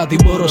τραβώ καλά την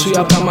πόρωση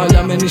απ' τα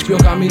μαλλιά. Μένεις πιο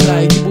χαμηλά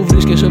εκεί που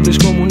βρίσκεσαι,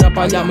 βρισκόμουν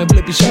παλιά. Με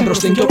βλέπεις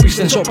έμπροσθεν κι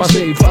όπισθεν σώπασε.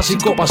 Η φάση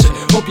κόπασε,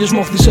 όποιος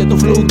μόχθησε το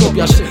flow το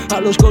πιάσε.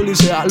 Άλλος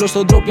κόλλησε, άλλος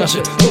τον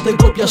τρόπιασε. Τότε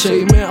κόπιασε,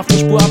 είμαι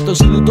αυτός που απ' το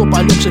στυλ του το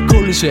παλιό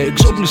ξεκόλλησε.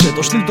 Εξόπλησε,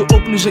 το στυλ του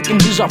όπλησε και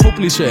μζής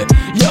αφόπλησε.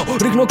 Yo,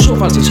 ρίχνω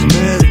ξόφαλτσες,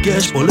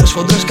 μερικές πολλές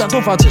χοντρές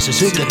κατόφατσες.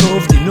 Εσύ και το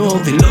φτηνό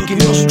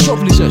δηλόκινο σου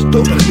ξόφλησες.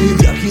 Το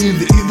παιχνίδι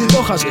αρχίδι ήδη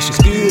το χάζες.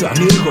 Ιστήρα,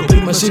 ανοίγω,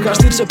 τρίμες, είχα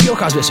στήρ σε πιο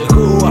χάζες.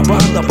 Εγώ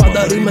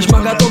απάντα ρήμες,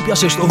 μάγκα το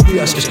πιάσες, το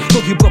βίασες. Το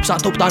hip hop σαν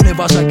το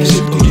πτανέβασα και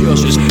εσύ το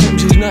γιώσες.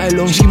 MC's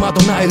nylon, σχήμα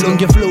το nylon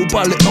και flow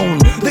παλαιόν.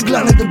 Δεν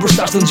κλάνεται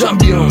μπροστά στον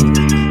champion.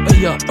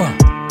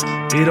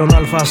 Ήρων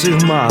ΑΣ,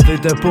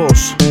 δείτε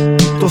πως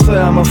το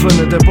θέαμα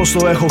φαίνεται πως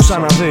το έχω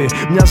ξαναδεί.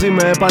 Μοιάζει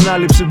με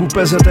επανάληψη που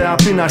παίζεται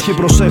απ' την αρχή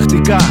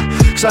προσεκτικά.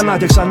 Ξανά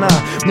και ξανά,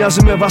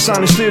 μοιάζει με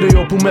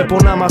βασανιστήριο που με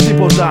πονά μα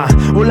τίποτα.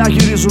 Όλα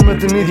γυρίζουν με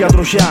την ίδια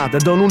τροχιά.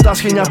 Τεντώνουν τα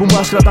σχήνια που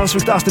μας κρατάν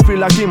σφιχτά στη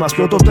φυλακή μας.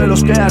 Ποιο το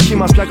τέλος, ποια η αρχή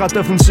μας, ποια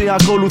κατεύθυνση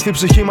ακολουθεί η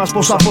ψυχή μας.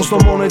 Πως από στο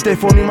μόνο είτε η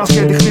φωνή μας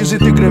και τη χτίζει,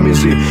 την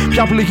κρεμίζει.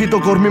 Ποια πληγή το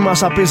κορμί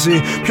μας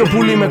απίζει. Ποιο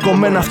πουλί με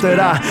κομμένα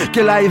φτερά.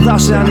 Και λαϊδά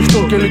σε ανοιχτό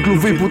κελί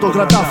κλουβί που το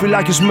κρατά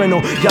φυλακισμένο.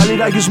 Γυαλί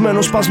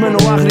ραγισμένο, σπασμένο,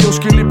 άγριο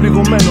σκυλί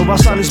πληγωμένο.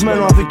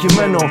 Βασανισμένο,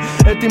 αδικημένο.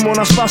 Έτοιμο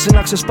να σπάσει,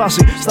 να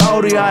ξεσπάσει. Στα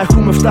όρια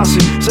έχουμε φτάσει.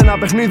 Σε ένα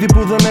παιχνίδι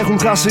που δεν έχουν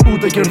χάσει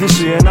ούτε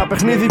κερδίσει. Ένα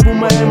παιχνίδι που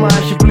με αίμα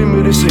έχει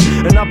πλημμυρίσει.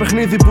 Ένα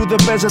παιχνίδι που δεν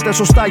παίζεται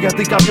σωστά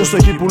γιατί κάποιος το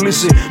έχει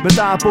πουλήσει.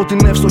 Μετά από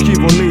την εύστοχη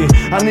βολή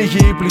ανοίγει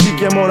η πληγή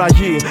και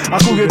μοραγή.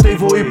 Ακούγεται η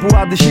βοή που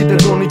αντυχείται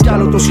τόνει κι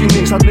άλλο το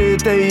σκηνή.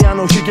 Ξαντλείται η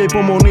ανοχή και η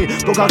υπομονή.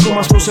 Το κακό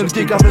μας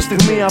προσελκύει κάθε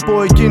στιγμή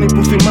από εκείνη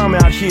που θυμάμαι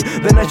αρχή.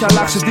 Δεν έχει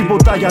αλλάξει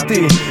τίποτα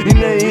γιατί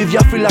είναι η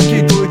ίδια φυλακή.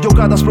 Το ίδιο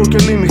κάτασπρο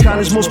κελί.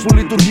 Μηχανισμός που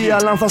λειτουργεί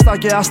αλάνθαστα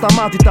και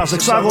ασταμάτητα. Σε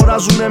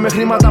εξαγοράζουνε με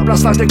χρήματα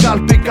πλαστά και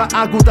καλπίκα.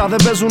 Άκουτα δεν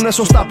παίζουνε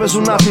σωστά,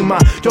 παίζουν άτιμα.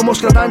 Κι όμως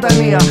κρατάνε τα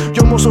ενία. Κι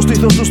όμως στο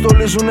στήθος τους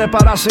στολίζουνε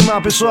παράσημα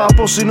πίσω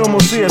από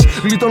συνωμοσίες.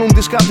 Γλιτώνουν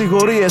τις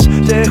κατηγορίες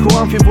και έχω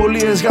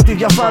αμφιβολίες για τη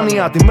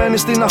διαφάνεια. Τι μένει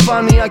στην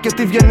αφάνεια και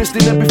τι βγαίνει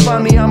στην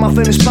επιφάνεια.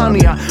 Μαθαίνεις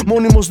σπάνια.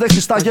 Μόνιμος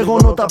δέχεις τα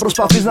γεγονότα.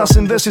 Προσπαθείς να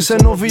συνδέσεις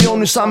ενώ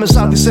βιώνεις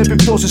άμεσα τις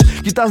επιπτώσεις.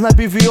 Κοιτάς να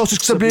επιβιώσεις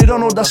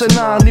ξεπληρώνοντας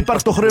ένα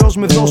ανύπαρκτο χρέος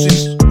με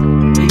δόσεις.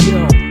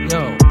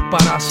 Yo,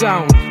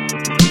 Parasound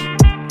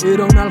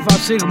Ήρων Αλφα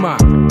Σίγμα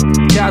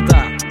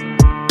Κάτα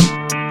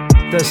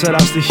 4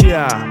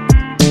 στοιχεία.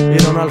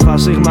 Ήρων Αλφα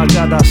Σίγμα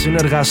Κάτα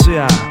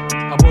συνεργασία.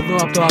 Από εδώ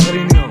από το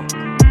Αγρίνιο.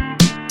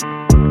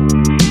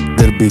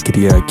 Δέρμπι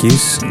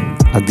Κυριακής,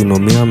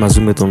 αντινομία μαζί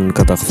με τον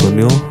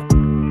Καταχθόνιο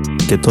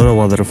και τώρα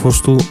ο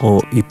αδερφός του ο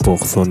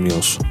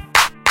Υποχθόνιος.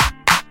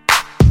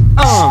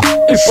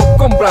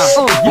 Υποκόμπρα,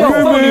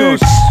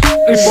 Υποχθόνιος.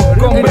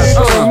 Υποκόμπρα,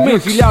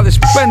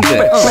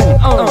 2005.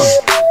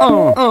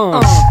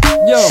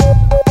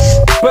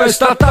 Πες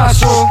τα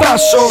τάσο,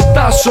 τάσο,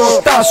 τάσο,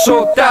 τάσο,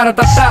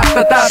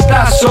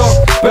 τάρατατατατάσο.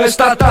 Πες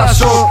τα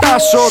τάσο,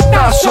 τάσο,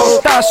 τάσο,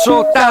 τάσο,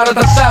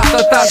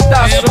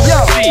 τάρατατατατάσο.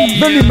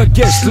 Δεν είμαι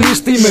guest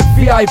list, είμαι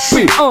VIP.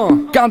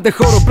 Κάντε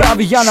χώρο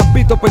μπράβη για να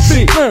μπει το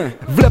παιδί.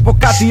 Βλέπω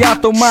κάτι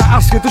άτομα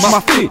άσχετους μ'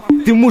 αυτή.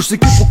 Τη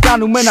μουσική που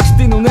κάνουμε να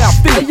στείνουνε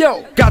αυτοί.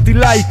 Κάτι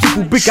λαϊκοί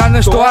που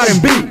μπήκανε στο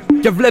R&B.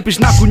 Και βλέπεις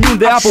να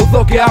κουνιούνται από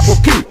εδώ και από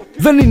εκεί.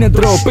 Δεν είναι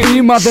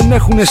ντροπή, μα δεν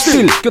έχουνε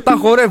στυλ. Και όταν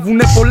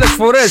χορεύουνε πολλές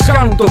φορές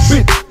κάνουν το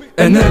beat.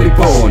 Ναι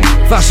λοιπόν,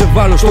 θα σε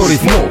βάλω στο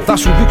ρυθμό. Θα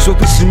σου δείξω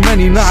τι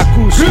σημαίνει να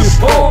ακούς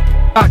hip-hop.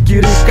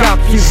 Άκυροι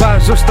κάποιοι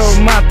βάζω στο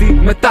μάτι.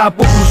 Μετά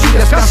από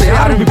κουσίλια σκάσε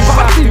άρμη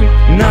πάρτι.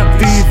 Να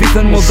τη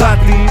δίθεν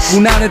μοδάτη,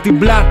 κουνάνε την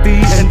πλάτη.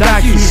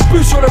 Εντάξει,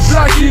 πίσω ρε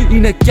βλάχη.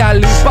 Είναι κι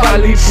άλλοι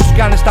πάλι που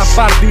σκάνε στα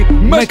πάρτι.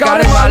 Με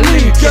καρέ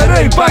μαλλί και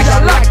ρέι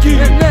μπαγιαλάκι.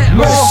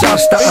 Μέσα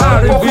στα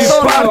R&B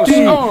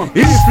πάρτι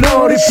οι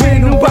φλόροι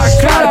πίνουν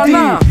μπακάρτι.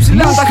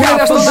 Ψηλά τα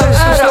χέρια στο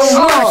δέστο στο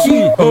μάχη.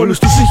 Όλους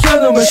τους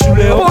συγχαίρομαι σου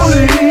λέω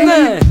πολύ.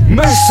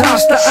 Μέσα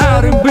στα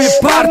R&B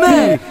πάρτι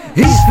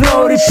οι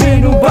φλόροι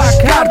πίνουν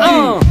μπακάρτι.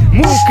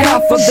 Μου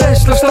κάθονται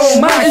στο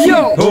στομάχι.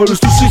 Όλους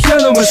τους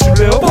συγχαίρομαι σου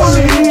λέω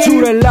πολύ.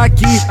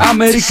 Τσουρελάκι,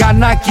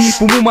 Αμερικανάκι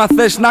που μου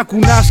μαθες να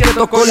κουνάς και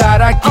το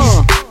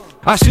κολαράκι.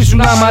 Ας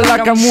ήσουν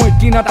μαλάκα μου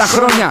εκείνα τα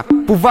χρόνια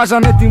που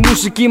βάζανε τη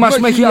μουσική μας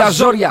με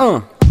χιλιαζόρια.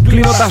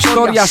 Κλείνω τα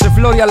στόρια σε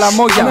φλόρια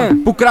λαμόγια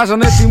που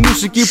κράζανε τη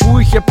μουσική που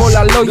είχε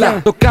πολλά λόγια.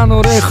 Το κάνω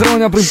ρε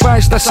χρόνια πριν πάει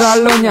στα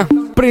σαλόνια.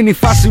 Πριν η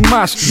φάση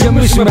μας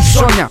γεμίσει με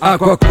ψώνια.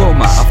 Άκου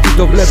ακόμα, αυτοί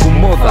το βλέπουν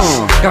μόδα.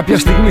 Κάποια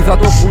στιγμή θα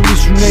το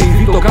πουλήσουνε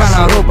ήδη το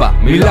κάνα ρόμπα.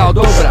 Μιλάω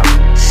ντόμπρα,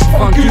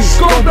 funky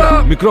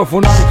κόμπρα.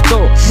 Μικρόφωνο ανοιχτό,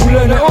 μου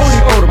λένε όλοι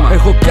όρμα.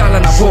 Έχω κι άλλα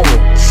να πω,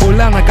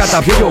 πολλά να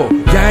καταπιώ.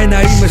 Για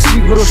ένα είμαι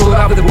σίγουρος, το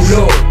ράπ δεν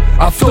πουλώ.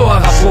 Αυτό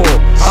αγαπώ,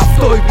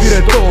 αυτό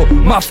υπηρετώ.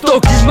 Μ' αυτό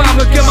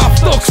κοιμάμαι και μ'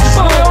 αυτό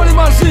ξυπνάω όλοι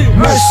μαζί.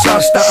 Μέσα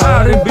στα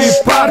R&B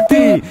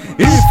πάρτι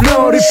οι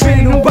φλόροι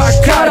πίνουν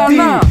μπακάρτι.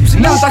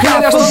 Ψηλά τα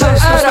χέρια στο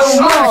δέστο στο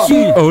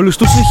μάχη. Όλους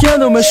τους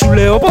συγχαίρομαι σου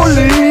λέω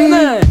πολύ.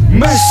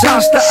 Μέσα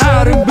στα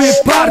R&B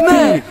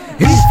πάρτι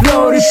οι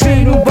φλόροι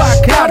πίνουν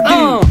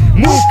μπακάρτι.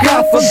 Μου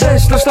κάθονται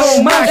στο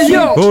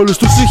στομάχι. Όλους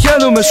τους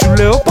συγχαίρομαι σου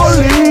λέω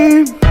πολύ.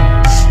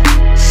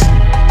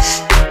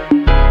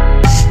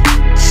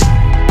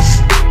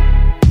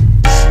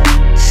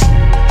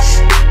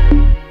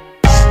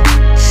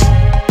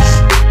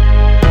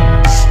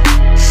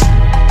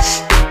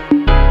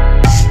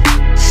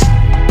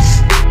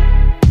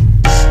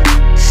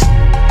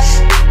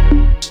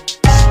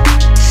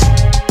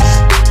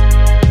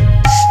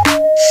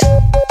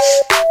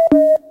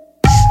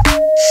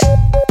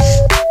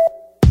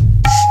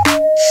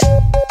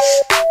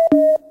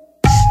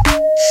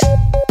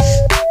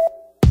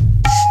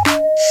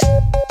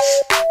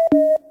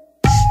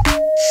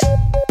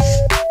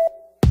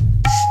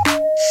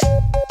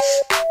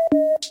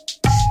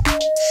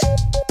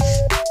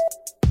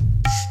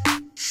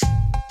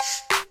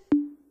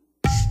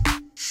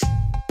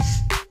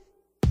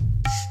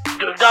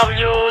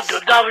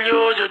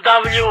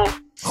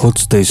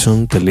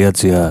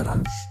 Hotstation.gr,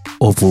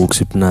 όπου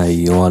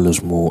ξυπνάει ο άλλος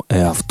μου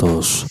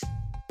εαυτός.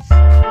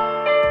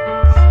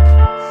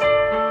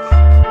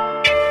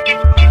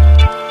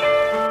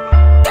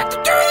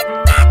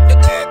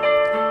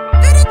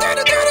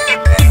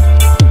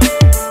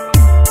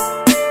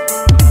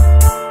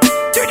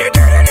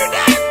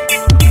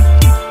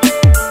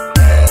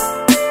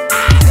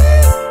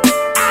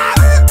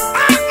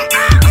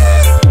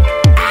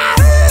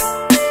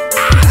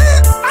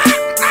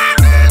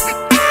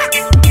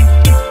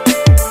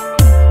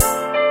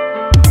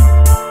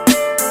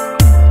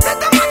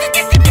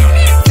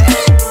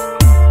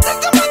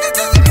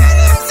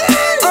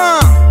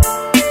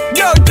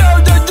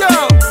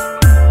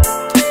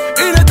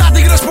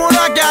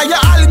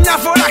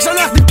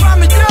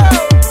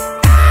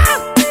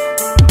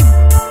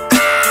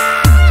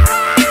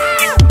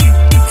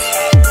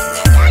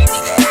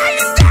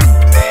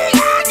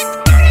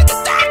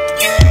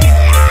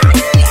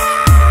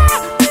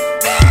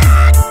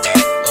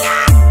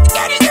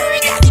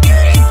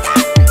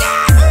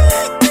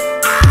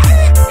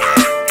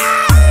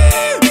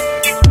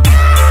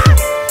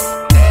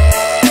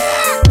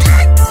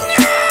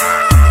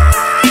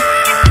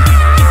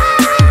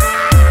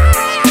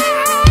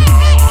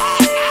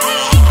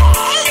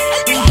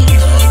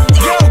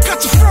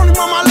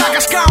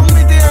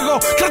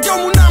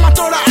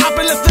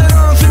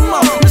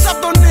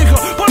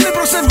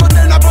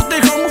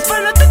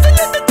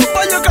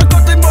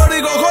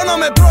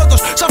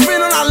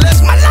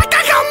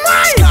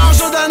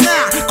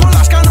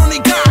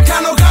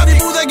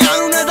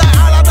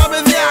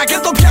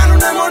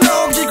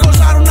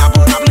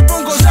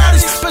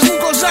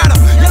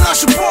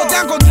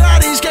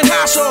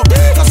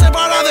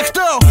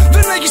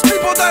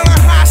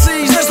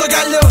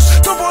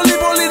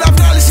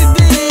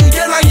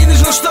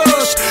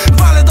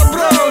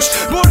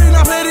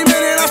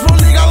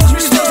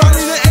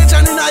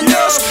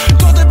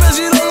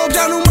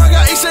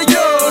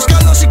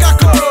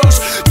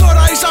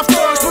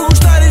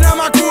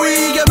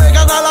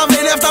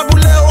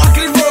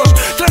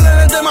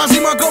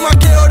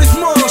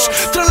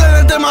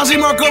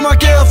 μαζί μου ακόμα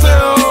και ο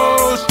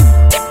Θεός.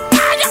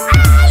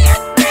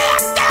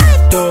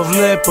 Το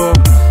βλέπω,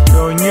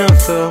 το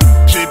νιώθω.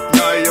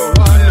 Ξυπνάει ο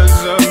άλλος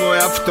μου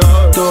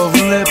εαυτός. Το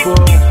βλέπω,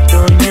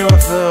 το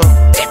νιώθω.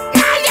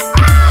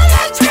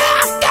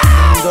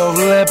 Το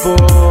βλέπω,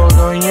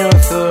 το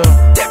νιώθω.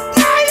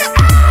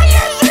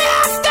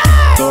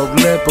 Το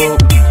βλέπω,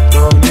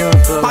 το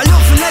νιώθω. Παλιό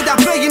φιλέντα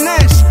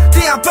απέγινες,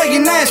 τι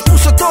απέγινες, που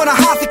σε τώρα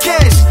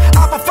χάθηκες.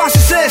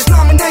 Αποφάσισες να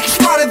μην έχεις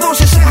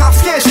παρεδώσει σε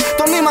χαφιές.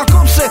 Το νήμα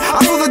κόψε,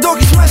 αφού δεν το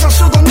έχεις μέσα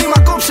σου το νήμα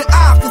κόψε.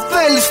 Αφού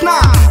θέλεις να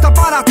τα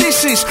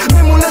παρατήσεις,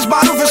 μη μου λες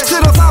μπαρούφες,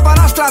 ξέρω θα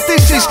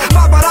παραστρατήσεις.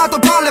 Παπαρά το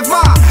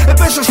πάλευα,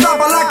 επέσω στα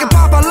παλά και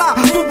παπαλά.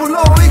 Που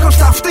πουλώ ο ήχος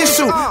στα αυτή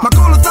σου. Μ'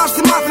 ακολουθάς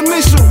τη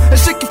μάθημή σου.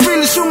 Εσύ και οι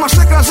φίλοι σου μας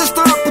έκραζες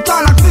τώρα που τα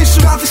ανακτήσου.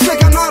 Κάθισε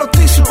και να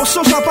ρωτήσω πως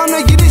όσα πάνε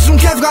γυρίζουν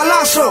και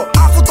βγαλάσω.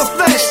 Αφού το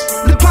θες,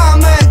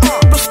 λυπάμαι,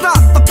 μπροστά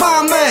θα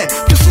πάμε.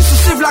 Ποιος είσαι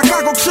εσύ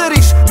βλακάκο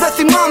ξέρεις, δεν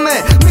θυμάμαι.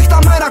 Νύχτα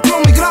μέρα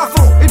ακόμη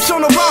γράφω,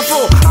 υψώνω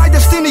βάφω. Άιντε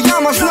στην υγειά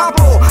μας να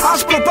πω,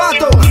 άσπρο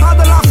πάτο.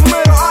 Άντε να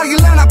φουμέρω,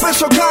 άργιλε να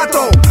πέσω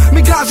κάτω.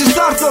 Μην κράζεις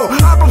δάρθω,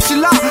 από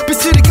ψηλά.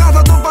 Πιτσιρικά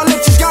θα το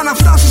παλέψεις για να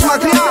φτάσεις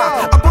μακριά.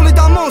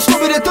 Απόλυτα μόνο στο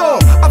πυρετό,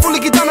 αφού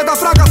κοιτάνε τα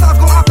φράκα. Θα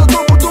βγω από τον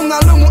τόπο του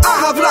μυαλού μου,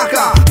 άχα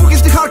βλάκα. Που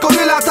έχεις τη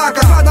χαρκονίλα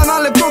τάκα. Πάντα ένα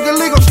λεπτό και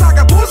λίγο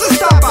στάκα, πώς δεν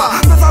στάπα.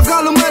 Δεν θα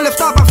βγάλουμε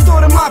λεφτά από αυτό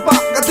ρε μάπα.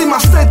 Γιατί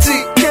είμαστε έτσι,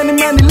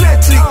 γεννημένοι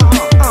λέτσι.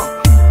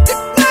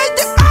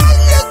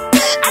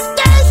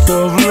 Το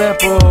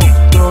βλέπω,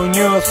 το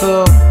νιώθω.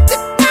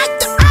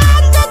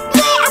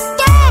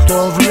 Το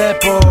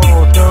βλέπω,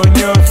 το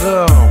νιώθω.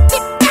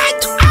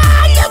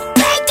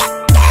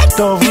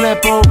 Το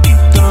βλέπω,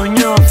 το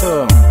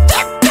νιώθω.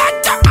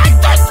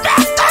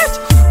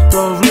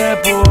 Το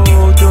βλέπω,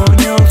 το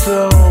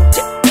νιώθω.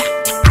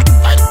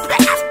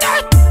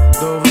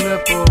 Το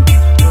βλέπω,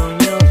 το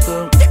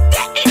νιώθω.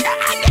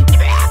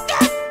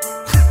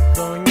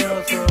 Το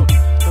νιώθω,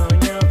 το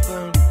νιώθω.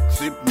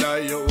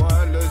 Ξυπνάει ο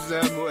άλλος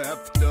μου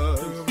αυτός.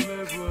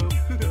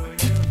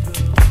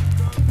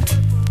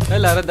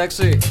 Έλα ρε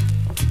εντάξει.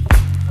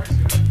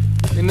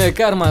 Είναι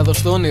κάρμα εδώ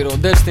στο όνειρο.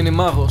 Destiny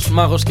μάγος,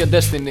 μάγος και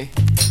Destiny.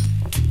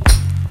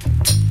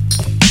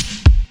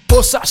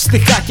 Πόσα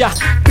στιχάκια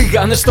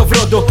πήγανε στο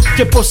βρόντο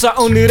και πόσα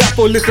όνειρα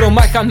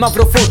πολύχρωμα είχαν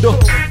μαύρο φόντο.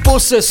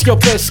 Πόσες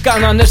σιωπές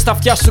κάνανε στα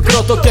αυτιά σου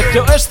κρότο και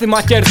ποιο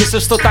αίσθημα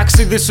κέρδισες στο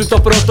ταξίδι σου το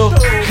πρώτο.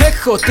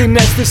 Έχω την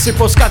αίσθηση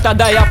πως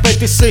καταντάει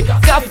απέτηση.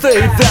 Κάθε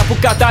ιδέα που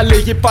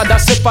καταλήγει πάντα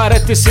σε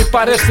παρέτηση.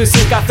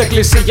 Παρέστηση, κάθε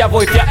κλίση για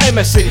βοήθεια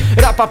έμεση.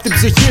 Ραπ απ' την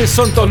ψυχή,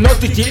 σον τον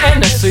νότικη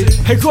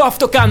ένεση. Εγώ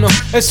αυτό κάνω,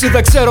 εσύ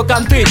δεν ξέρω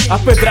καν τι.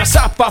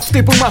 Απέδρασα απ'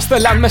 αυτοί που μας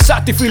θέλαν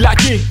μέσα τη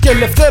φυλακή. Και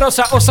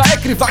ελευθέρωσα όσα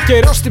έκρυβα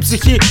καιρό στην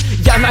ψυχή.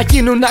 Για να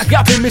γίνουν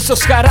αγάπη, μίσος,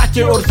 χαρά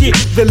και οργή.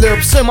 Δεν λέω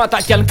ψέματα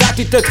κι αν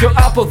κάτι τέτοιο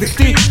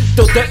αποδειχτεί,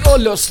 τότε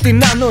όλο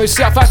στην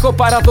ανοησία θα έχω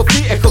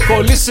παραδοθεί. Έχω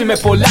κολλήσει με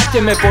πολλά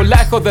και με πολλά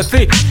έχω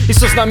δεθεί.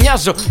 Ίσως να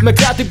μοιάζω με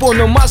κάτι που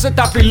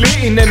ονομάζεται απειλή.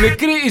 Είναι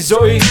μικρή η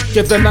ζωή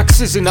και δεν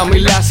αξίζει να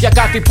μιλάς για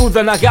κάτι που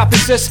δεν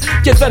αγάπησες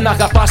και δεν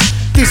αγαπάς.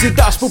 Τι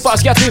ζητάς, που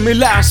πας, γιατί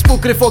μιλάς, που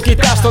κρυφό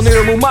κοιτάς. Το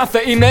όνειρο μου μάθε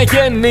είναι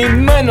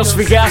γεννημένος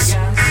φυγάς.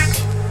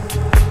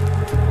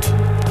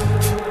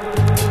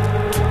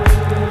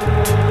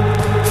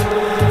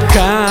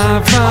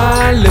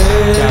 Καβάλε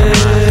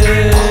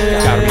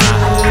Καρμά,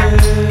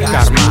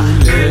 καρμά,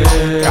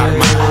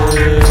 καρμά,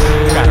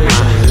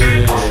 καρμά,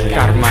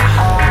 καρμά,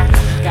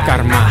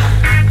 καρμά,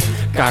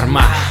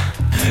 καρμά,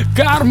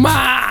 καρμά.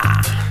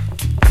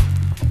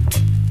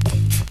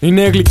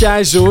 Είναι γλυκιά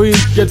η ζωή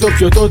και το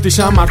πιωτό της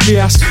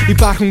αμαρτίας.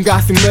 Υπάρχουν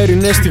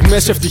καθημερινές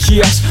στιγμές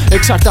ευτυχίας.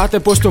 Εξαρτάται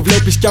πως το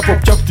βλέπεις και από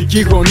ποια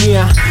οπτική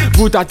γωνία.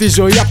 Βούτα τη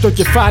ζωή από το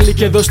κεφάλι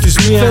και δώσ' της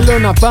μία. Θέλω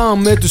να πάω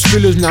με τους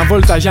φίλους μια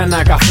βόλτα για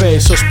ένα καφέ.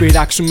 Ίσως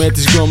πειράξουμε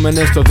τις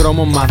γκόμενες στο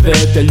δρόμο, μα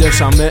δεν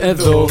τελειώσαμε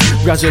εδώ.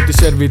 Βγάζω τη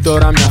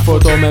σερβιτόρα μια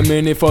φώτο με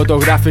μίνι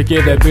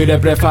φωτογραφική. Δεν πήρε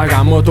πρέφα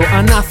γαμώτο.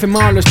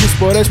 Ανάθεμα όλες τις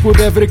φορές που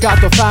δεν βρήκα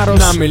το θάρρος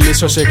να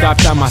μιλήσω σε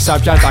κάποια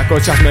μασάπια. Τα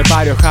κότσια με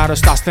πάρει ο χάρος.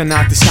 Τα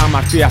στενά της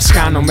αμαρτίας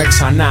χάνομαι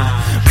ξανά.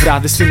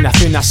 Βράδυ στην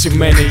Αθήνα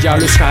σημαίνει για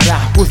όλους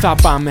χαρά. Πού θα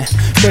πάμε,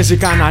 παίζει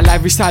κάνα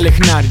live στα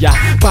λιχνάρια.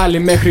 Πάλι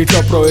μέχρι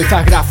το πρωί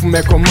θα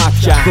γράφουμε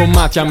κομμάτια.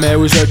 Κομμάτια με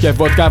ούζο και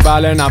βότκα.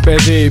 Βάλε ένα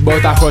παιδί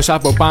μπότα. Χωρίς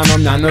από πάνω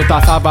μια νότα.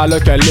 Θα βάλω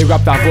και λίγο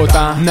απ' τα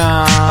βότα.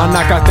 Να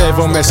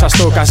ανακατεύω μέσα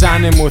στο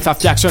καζάνι μου. Θα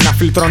φτιάξω ένα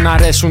φίλτρο να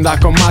αρέσουν τα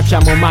κομμάτια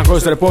μου.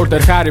 Μάγος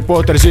ρεπόρτερ, Χάρι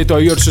Πότερ, ζήτω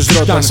η Ούρσους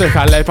Ρότερ. Κι αν σε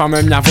χαλάει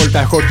πάμε μια βόλτα,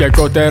 έχω και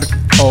κότερ.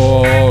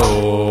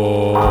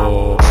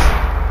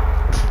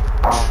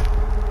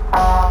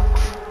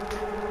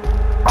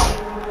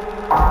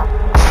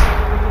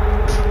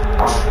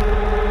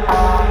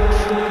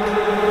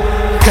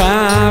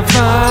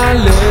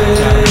 Καβάλε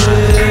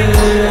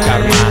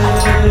Καρμά,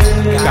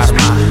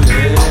 καρμά,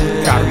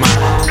 καρμά,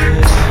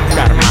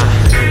 καρμά,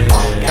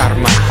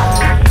 καρμά,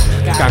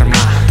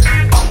 καρμά,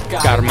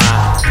 καρμά,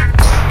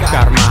 καρμά,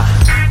 καρμά,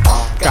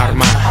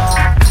 καρμά,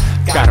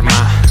 καρμά,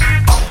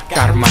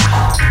 καρμά,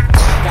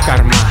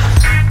 καρμά,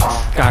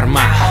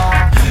 καρμά.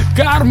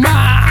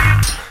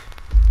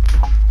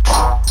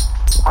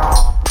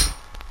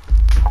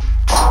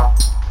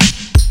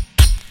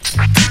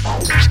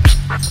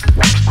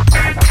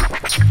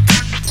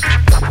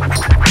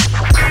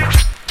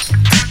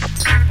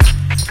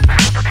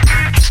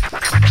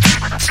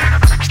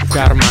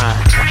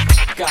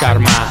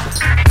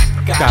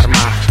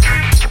 Karma,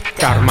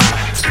 karma,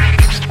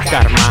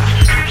 karma,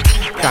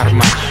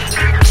 karma,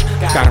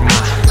 karma,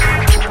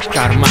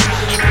 karma,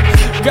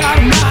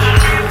 karma.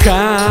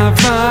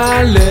 Καβάλες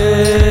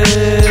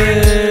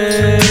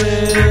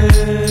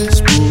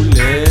που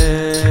λες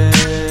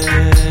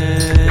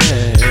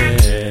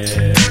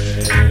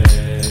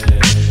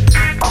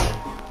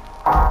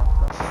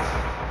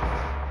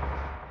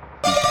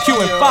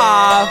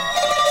Q&5,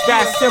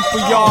 that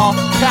simple y'all,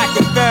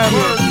 packing them,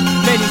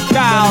 many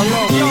styles,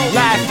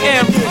 last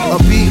M. A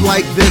beat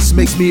like this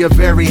makes me a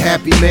very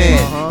happy man.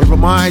 It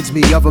reminds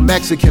me of a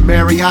Mexican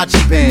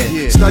mariachi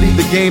band. Studied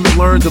the game and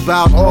learned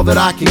about all that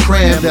I can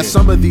cram. That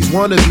some of these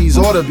wannabes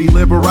ought to be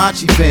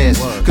Liberace fans.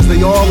 Cause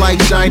they all like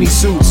shiny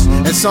suits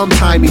and some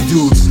timey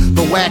dudes.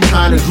 The whack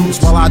kind of groups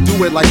while I do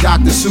it like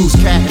Dr. Seuss.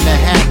 Cat in the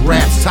Hat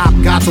raps, top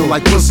gato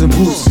like Puss in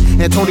Boots.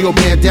 Antonio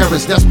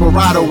Banderas,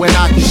 Desperado when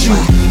I can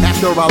shoot.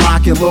 After I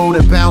lock and load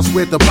and bounce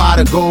with the pot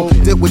of gold.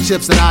 Dip with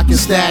chips that I can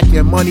stack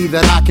and money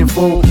that I can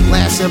fold.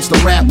 Last Sims to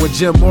rap with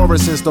Jim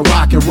Morrison's the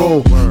rock and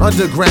roll.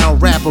 Underground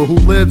rapper who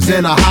lives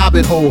in a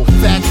hobbit hole.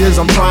 Fact is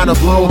I'm trying to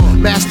blow,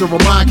 master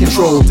of mind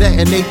control.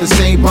 Detonate the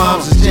same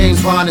bombs as James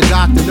Bond and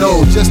Dr. No.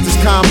 Just as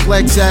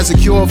complex as a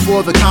cure for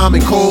the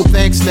common cold.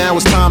 Thanks, now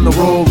it's time to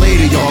roll.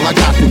 Later y'all, I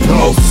got to go.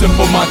 Most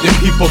simple-minded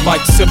people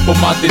like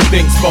simple-minded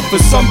things. But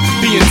for some,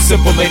 being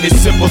simple ain't as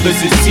simple as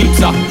it seems.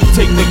 I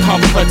take the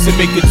complex and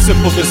make it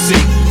simple to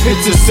see.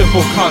 It's a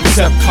simple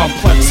concept,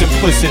 complex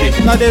simplicity.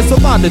 Now there's a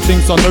lot of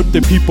things on earth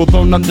that people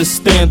don't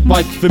understand,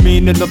 like the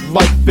meaning of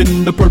life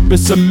and the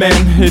purpose of man.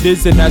 It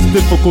isn't as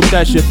difficult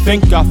as you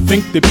think. I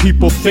think that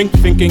people think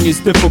thinking is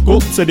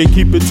difficult, so they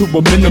keep it to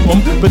a minimum.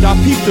 But I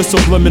peep the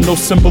subliminal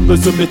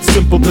symbolism, it's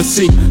simple to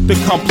see. The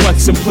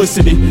complex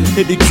simplicity,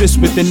 it exists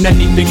within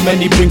anything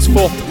many brings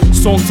forth.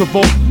 Songs of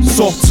all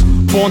sorts,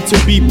 born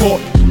to be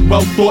bought.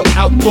 Well thought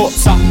out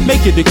thoughts, I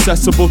make it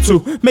accessible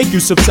to, make you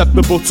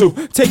susceptible to,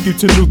 take you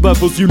to new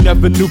levels you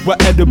never knew were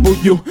edible.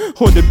 You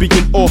ought to be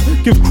in awe,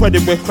 give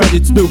credit where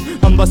credit's due,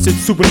 unless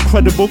it's too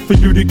incredible for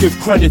you to give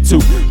credit to.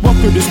 What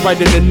good is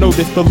writing a note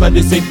if the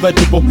letters ain't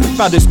legible?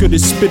 Not as good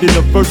as spitting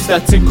a verse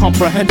that's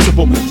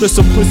incomprehensible. The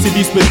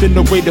simplicity's within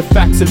the way the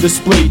facts are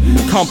displayed.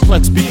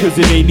 Complex because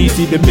it ain't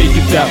easy to make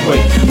it that way.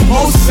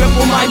 Most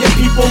simple-minded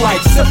people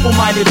like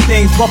simple-minded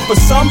things, but for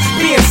some,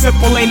 being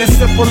simple ain't as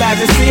simple as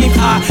it seems.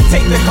 I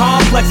take the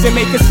complex and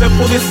make it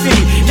simple to see.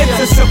 It's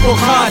a simple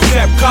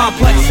concept,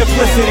 complex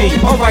simplicity.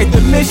 Alright,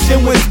 the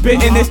mission when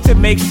spitting is to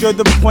make sure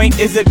the point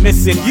isn't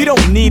missing. You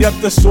don't need a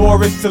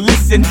thesaurus to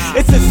listen.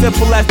 It's as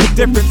simple as the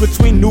difference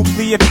between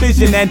nuclear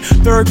fission and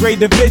third grade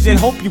division.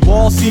 Hope you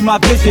all see my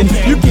vision.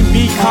 You can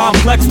be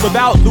complex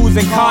without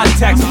losing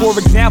context. For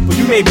example,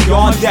 you may be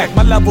on deck,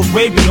 my level's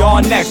way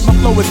beyond next. My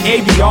flow is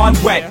A beyond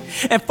wet.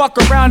 And fuck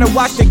around and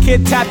watch the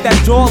kid tap that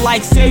jaw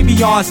like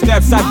Savion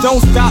steps. I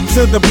don't stop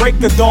till the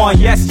break of dawn.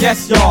 Yes,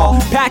 yes, y'all.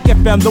 Pack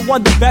FM, the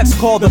one the vets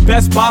call the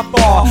best by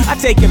far. I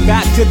take it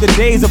back to the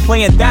days of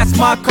playing That's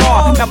My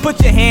Car. Now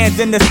put your hands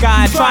in the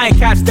sky and try and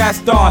catch that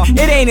star.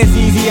 It ain't as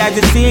easy as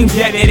it seems,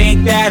 yet it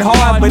ain't that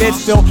hard. But it's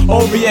still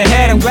over your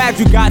head, I'm glad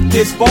you got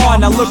this far.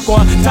 Now look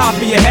on top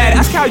of your head,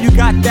 ask how you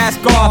got that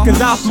scar.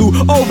 Cause I flew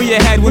over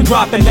your head when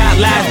dropping that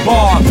last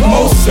bar.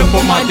 Most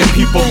simple-minded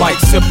people like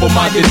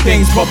simple-minded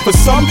things. But for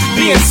some,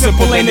 being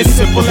simple ain't as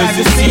simple as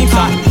it seems.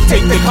 I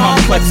take the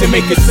complex and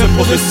make it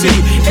simple to see.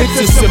 It's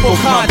a simple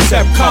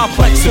concept,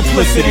 complex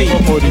simplicity.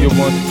 What more do you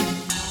want?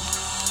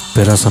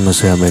 Περάσαμε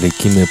σε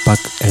Αμερική με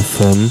Pac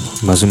FM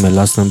μαζί με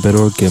Last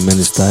Emperor και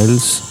Many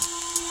Styles.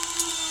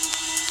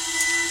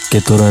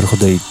 Και τώρα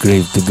έρχονται οι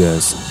Grave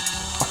Diggers.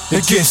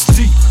 It gets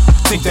deep,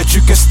 think that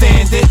you can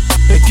stand it.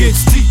 It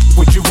gets deep,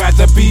 would you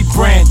rather be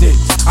branded?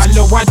 I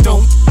know I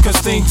don't, cause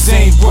things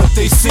ain't what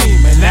they seem.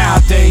 And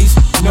nowadays,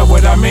 you know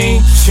what I mean?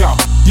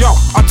 Yo,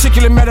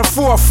 articulate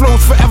metaphor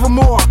flows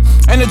forevermore.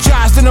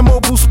 Energized in a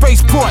mobile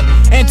spaceport.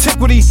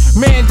 Antiquity,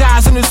 man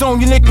dies in his own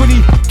iniquity.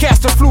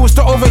 Cast the fluids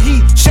to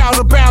overheat. Shout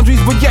the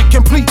boundaries, but yet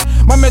complete.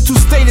 My mental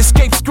state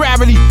escapes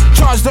gravity.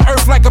 Charge the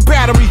earth like a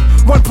battery.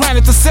 One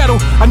planet to settle.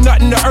 A nut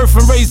in the earth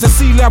and raise the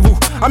sea level.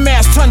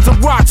 Amass tons of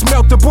rocks,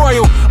 melt the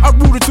boil.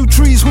 Uprooted through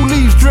trees whose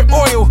leaves drip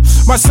oil.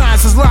 My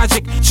science is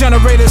logic.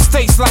 Generated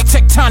states like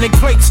tectonic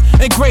plates.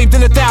 Engraved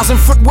in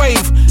 1,000-foot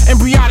wave.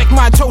 Embryonic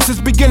mitosis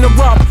begin to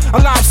rub.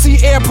 Alive sea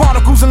air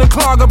particles in the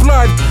clog of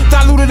blood.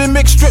 Diluted and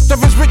mixed, stripped of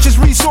its richest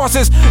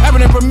resources.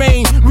 Evident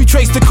remain,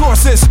 retrace the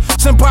courses.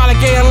 Symbolic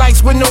air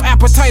lights with no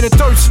appetite or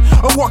thirst.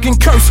 A walking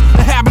curse,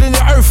 inhabiting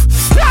the earth.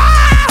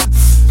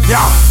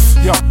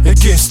 Yo, it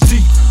gets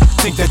deep.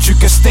 Think that you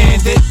can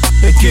stand it?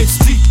 It gets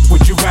deep.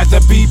 Would you rather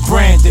be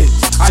branded?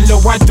 I know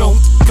I don't,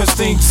 cause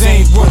things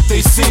ain't what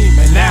they seem.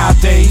 And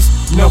nowadays,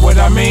 you know what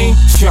I mean?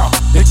 Yo,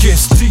 it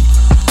gets deep.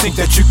 Think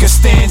that you can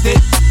stand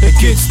it? It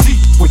gets deep.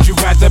 Would you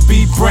rather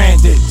be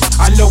branded?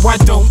 I know I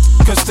don't,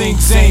 cause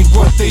things ain't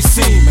what they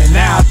seem. And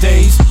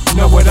nowadays, you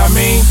know what I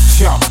mean?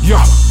 Yo,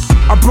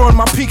 I broaden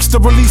my peaks to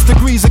release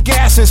degrees of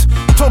gases.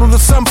 Total the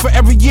sum for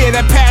every year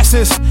that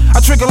passes. I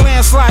trigger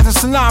landslides and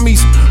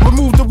tsunamis,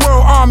 remove the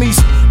world armies,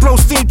 blow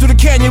steam through the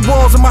canyon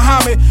walls of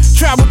Muhammad,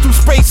 travel through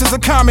space as a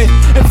comet,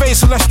 invade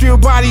celestial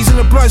bodies in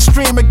the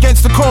bloodstream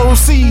against the coral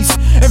seas,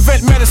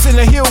 invent medicine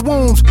to heal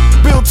wounds,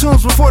 build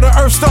tombs before the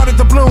earth started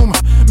to bloom,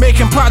 make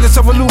composites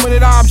of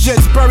illuminated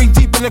objects buried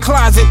deep in the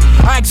closet.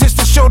 I exist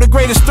to show the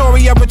greatest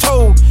story ever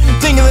told,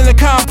 dingling the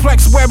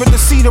complex web of the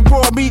sea, the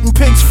raw meat and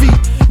pig's feet,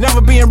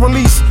 never being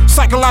released,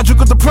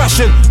 psychological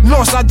depression,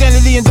 lost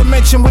identity and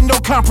dimension with no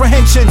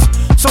comprehensions.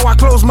 So I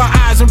close my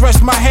eyes and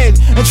rest my head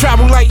and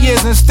travel light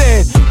years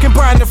instead.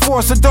 Combine the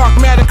force of dark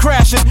matter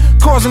crashing,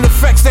 causing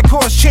effects that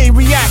cause chain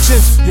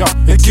reactions. Yo,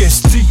 it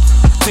gets deep.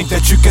 Think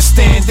that you can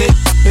stand it?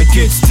 It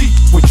gets deep.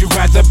 Would you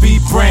rather be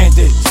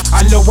branded?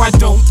 I know I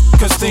don't,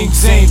 cause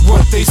things ain't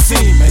what they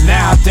seem. And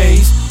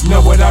nowadays,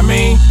 know what I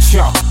mean?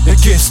 Yo, it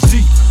gets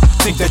deep.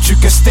 Think that you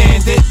can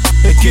stand it?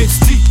 It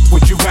gets deep.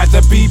 Would you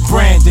rather be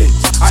branded?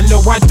 I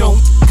know I don't,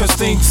 cause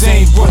things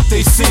ain't what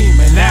they seem.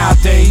 And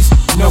nowadays,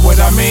 know what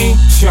I mean?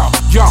 Yo,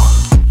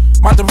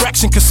 my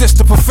direction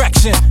consists of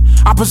perfection.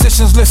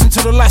 Oppositions listen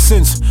to the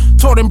lessons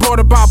taught and brought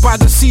about by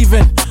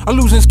deceiving.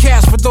 Illusions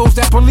cast for those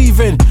that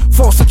believe in.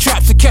 False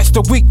traps to catch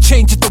the weak,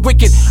 change it the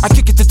wicked. I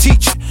kick it to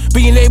teach.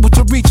 Being able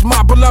to reach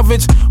my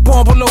beloveds,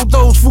 born below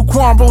those who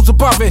Quan rose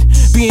above it.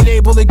 Being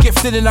able to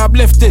gifted and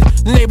uplifted,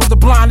 enable the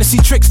blind to see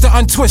tricks to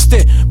untwist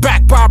it.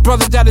 Backed by a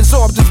brother that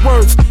absorbed his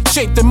words,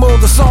 shaped and mold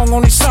the song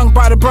only sung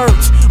by the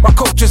birds. My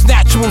culture's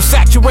natural,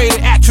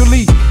 saturated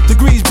actually.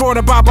 Degrees brought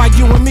about by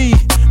you and me.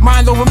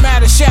 Mind over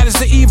matter shatters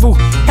the evil.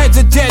 Heads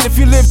are dead if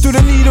you live through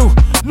the needle.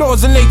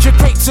 Laws of nature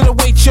crates and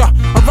await ya.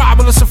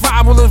 Arrival of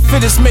survival of the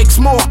fittest makes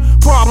more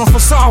problem for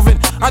solving.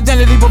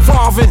 Identity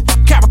revolving.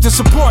 Character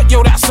support,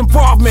 yo, that's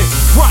involvement.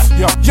 What?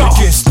 Yo. It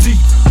gets deep.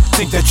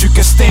 Think that you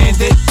can stand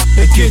it?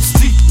 It gets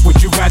deep.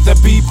 Would you rather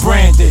be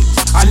branded?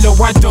 I know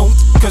I don't,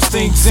 cause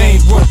things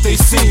ain't what they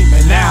seem.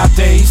 And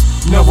nowadays,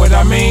 know what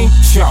I mean?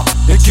 Yo,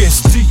 it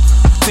gets deep.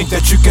 Think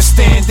that you can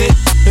stand it?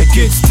 It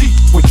gets deep.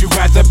 Would you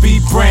rather be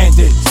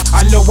branded?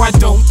 I know I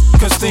don't,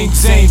 cause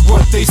things ain't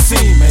what they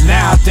seem. And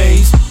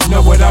nowadays,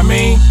 know what I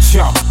mean?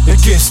 Yo, it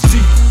gets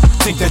deep.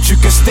 Think that you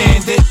can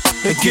stand it?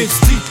 It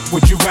gets deep.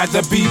 Would you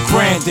rather be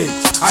branded?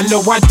 I know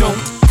I don't,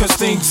 cause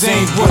things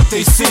ain't what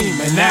they seem.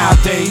 And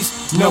nowadays,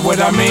 know what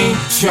I mean?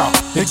 Yo,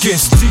 it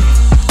gets deep.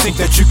 Think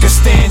that you can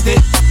stand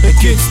it? It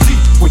gets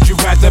deep. Would you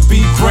rather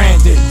be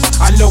branded?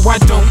 I know I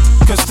don't,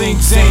 cause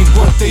things ain't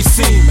what they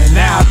seem. And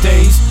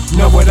nowadays,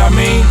 know what I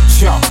mean?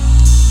 Yo.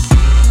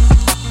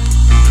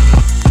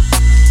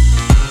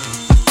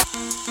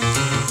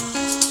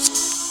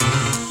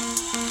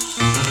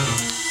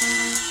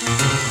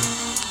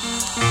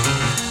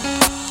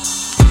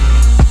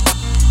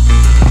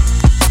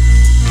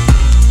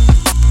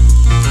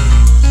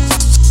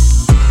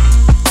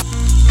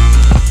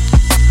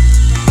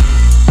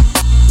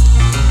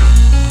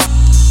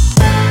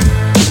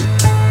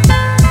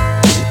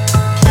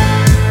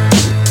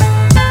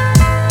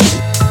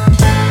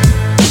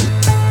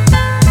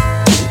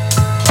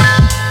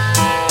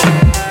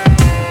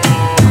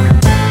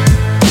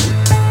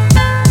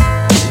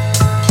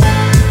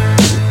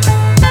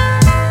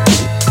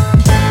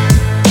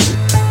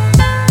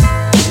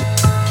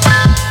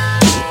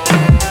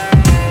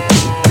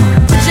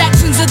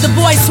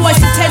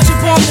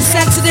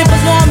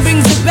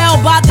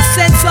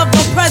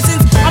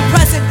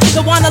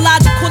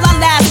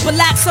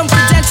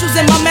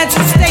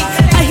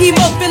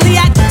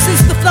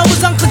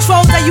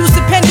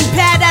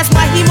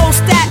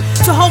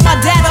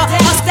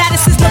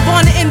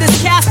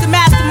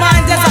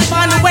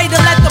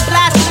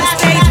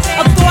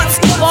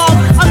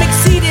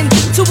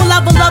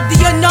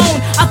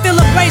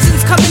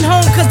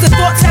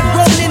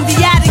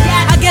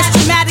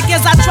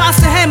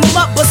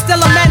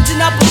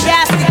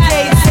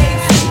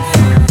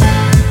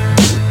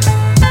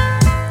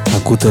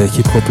 Ακούτε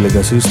Hip Hop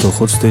Legacy στο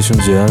Hot Station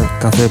GR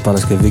κάθε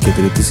Παρασκευή και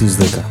Τρίτη στις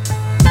 10.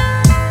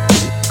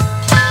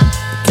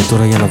 Και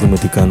τώρα για να δούμε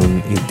τι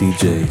κάνουν οι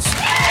DJs.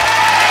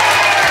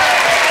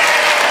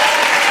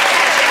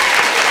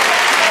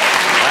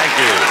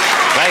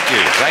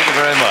 Thank you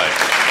very much.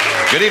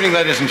 Good evening,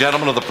 ladies and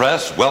gentlemen of the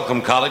press.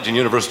 Welcome, college and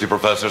university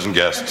professors and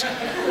guests.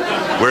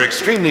 We're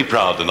extremely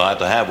proud tonight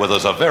to have with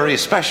us a very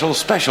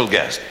special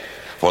guest.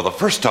 For the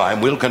first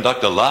time, we'll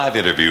conduct a live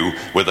interview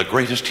with the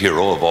greatest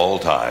hero of all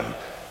time.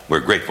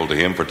 We're grateful to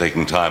him for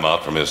taking time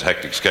out from his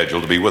hectic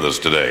schedule to be with us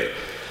today.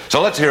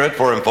 So let's hear it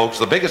for him, folks.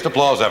 The biggest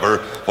applause ever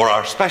for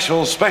our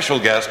special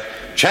guest,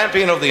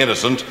 champion of the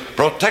innocent,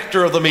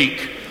 protector of the meek,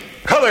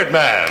 Colored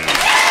Man.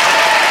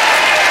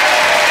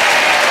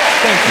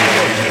 Thank you.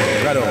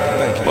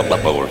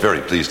 Well, we're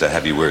very pleased to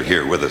have you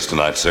here with us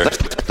tonight, sir.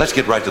 Let's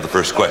get right to the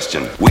first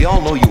question. We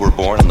all know you were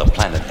born on the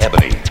planet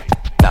Ebony.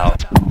 Now,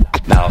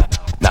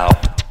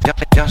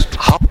 just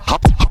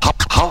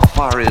how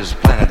far is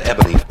planet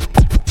Ebony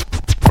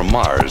from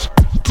Mars?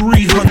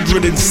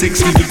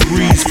 360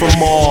 degrees from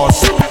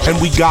Mars, and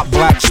we got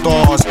black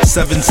stars,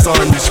 7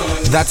 suns.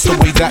 That's the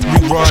way that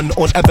we run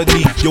on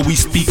Ebony. Yo, we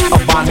speak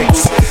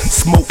Ebonics,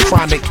 smoke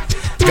chronic.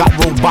 Got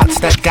robots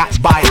that got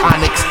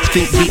bionics.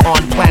 Think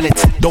beyond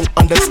planets, don't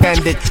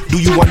understand it.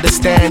 Do you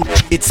understand?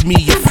 It's me,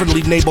 your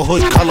friendly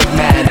neighborhood colored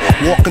man,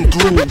 walking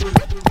through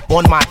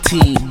on my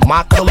team.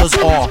 My colors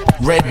are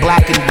red,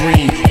 black, and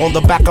green. On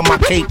the back of my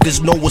cape,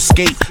 there's no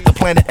escape. The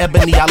planet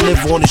Ebony I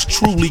live on is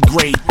truly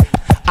great.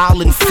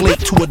 I'll inflate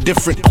to a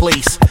different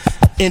place.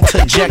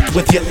 Interject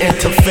with your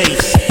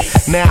interface.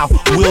 Now,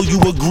 will you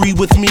agree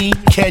with me?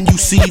 Can you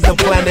see the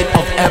planet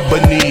of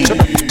Ebony?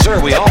 Sir,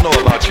 we all know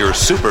about your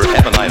super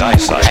ebonite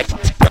eyesight.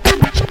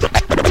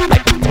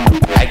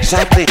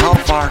 Exactly how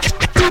far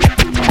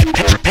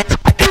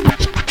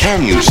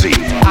can you see?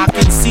 I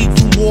can see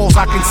through walls,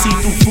 I can see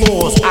through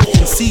floors. I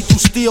can see through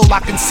steel, I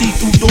can see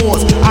through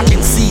doors. I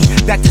can see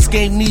that this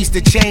game needs to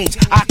change.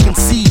 I can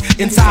see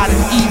inside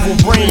an evil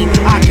brain.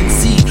 I can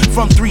see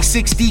from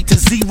 360 to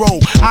 0.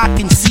 I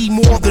can see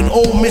more than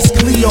old Miss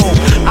Cleo.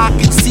 I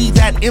can see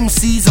that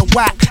MCs are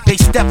whack. They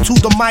step to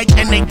the mic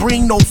and they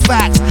bring no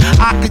facts.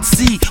 I can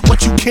see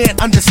what you can't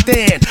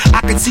understand.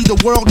 I can see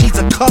the world needs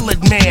a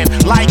colored man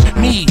like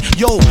me,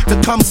 yo, to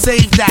come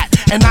save that.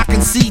 And I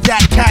can see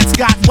that cats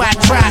got whack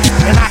trash.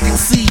 And I can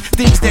see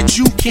things that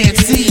you can't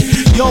see.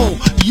 Yo,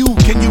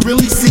 can you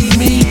really see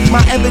me?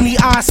 My ebony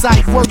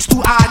eyesight works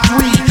through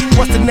I3.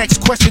 What's the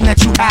next question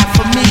that you have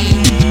for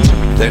me?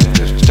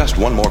 There's just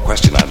one more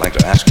question I'd like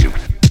to ask you.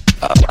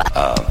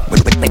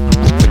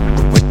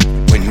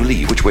 When you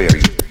leave, which way are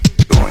you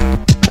going?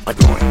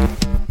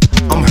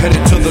 I'm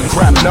headed to the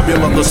Crab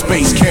Nebula, the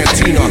Space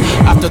Cantina.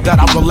 After that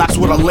I relax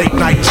with a late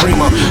night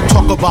dreamer.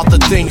 Talk about the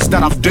things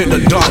that I've did or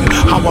done.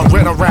 How I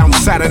ran around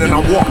Saturn and I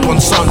walked on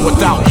sun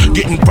without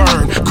getting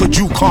burned. Could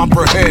you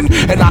comprehend?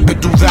 And I could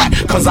do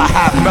that cause I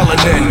have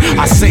melanin.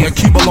 I say a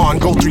Keebler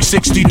go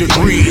 360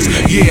 degrees.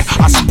 Yeah,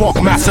 I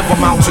spark massive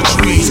amounts of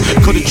trees.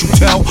 Couldn't you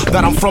tell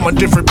that I'm from a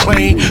different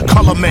plane?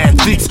 Color man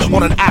thinks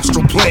on an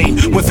astral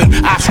plane with an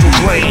astral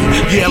plane.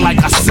 Yeah,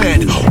 like I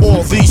said,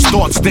 all these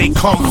thoughts they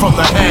come from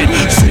the head.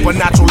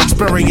 Supernatural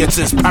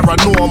experiences,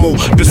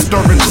 paranormal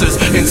disturbances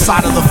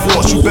inside of the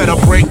force. You better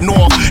break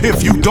north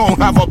if you don't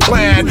have a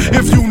plan.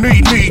 If you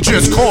need me,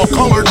 just call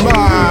Colored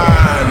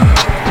Man.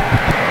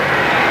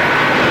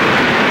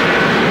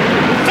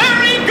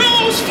 There he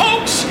goes,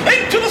 folks,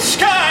 into the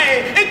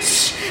sky.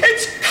 It's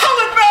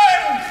Colored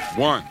Man.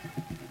 1,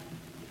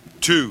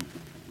 2,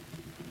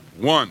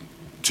 1,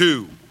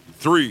 2,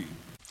 3.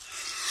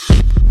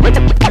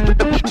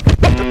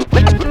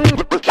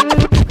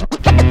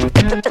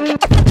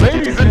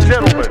 Ladies and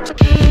gentlemen,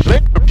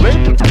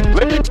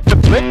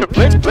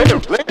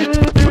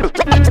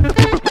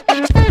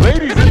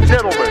 ladies and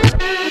gentlemen,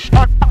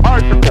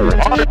 are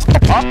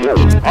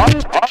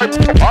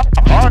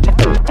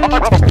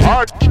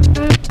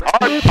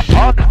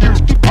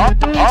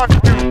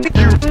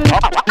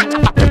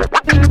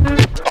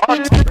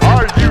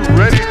you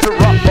ready to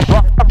rock?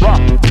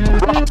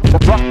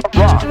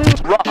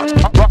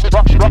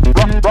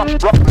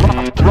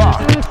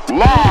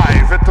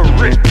 Live at the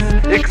Ritz,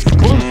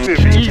 exclusive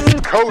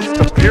East Coast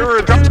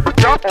appearance,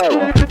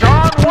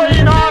 John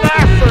Wayne on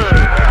acid.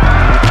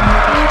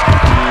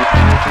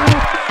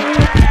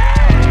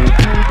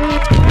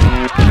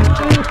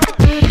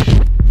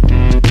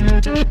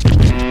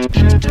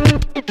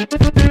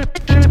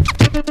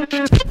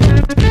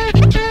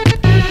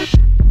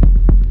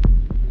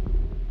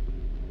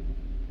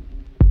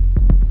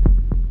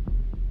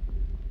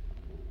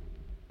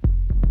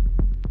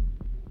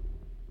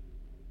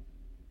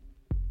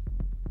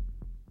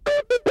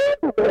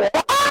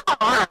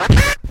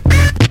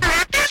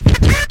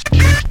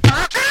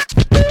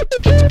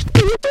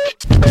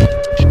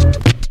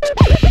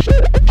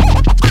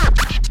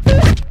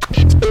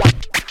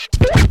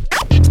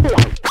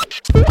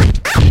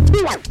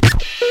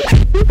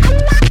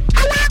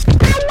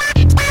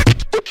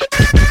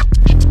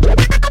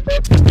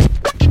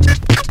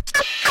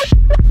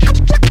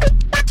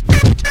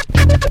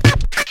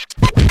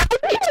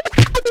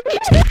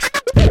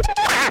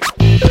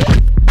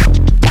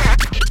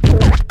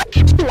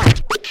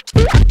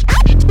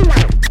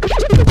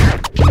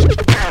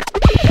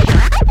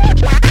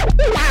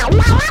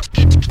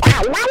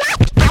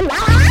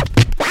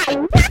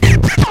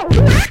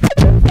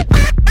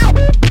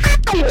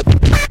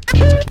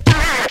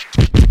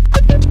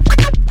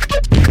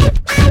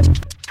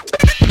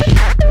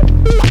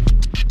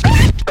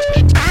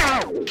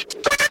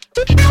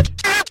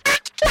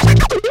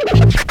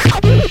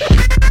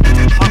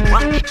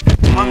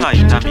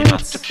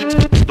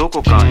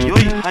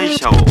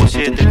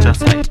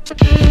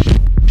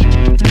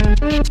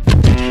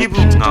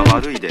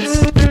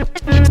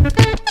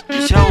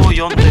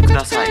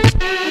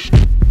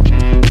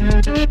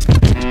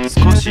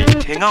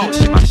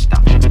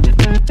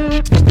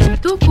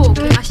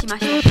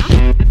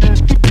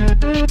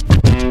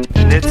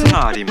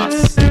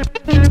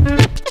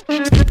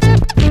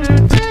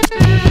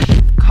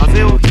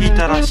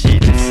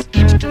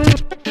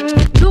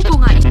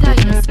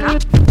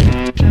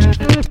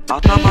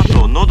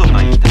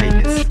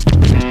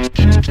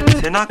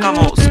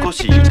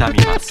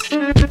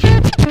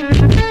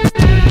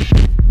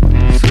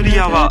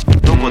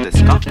 こで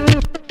すか？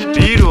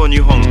ビールを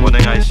2本お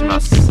願いし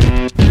ます。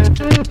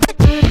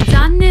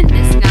残念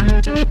ですが、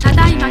た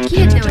だいま切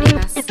れており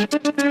ます。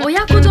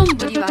親子丼は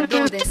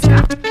どうです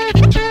か？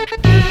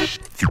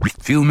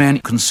 Few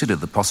men consider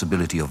the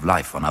possibility of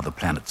life on other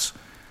planets.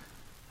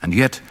 And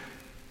yet,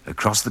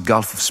 across the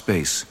gulf of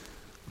space,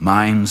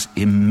 minds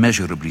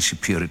immeasurably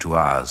superior to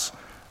ours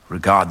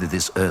regarded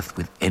this Earth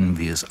with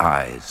envious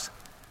eyes.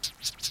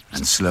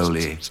 And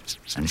slowly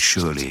and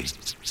surely,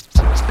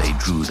 they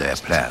drew their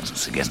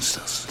plans against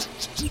us.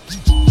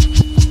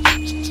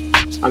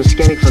 I'm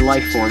scanning for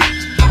life forms.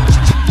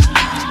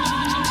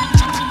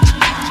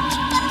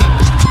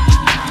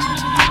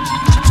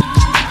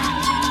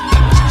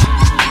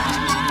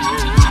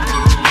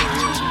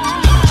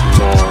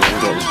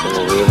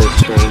 Really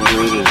strange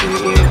readings in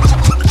here.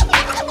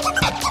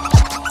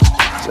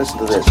 Listen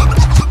to this.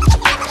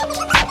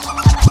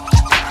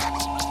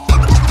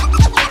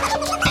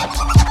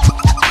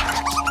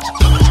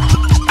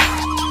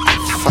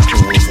 Fucking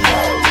amazing.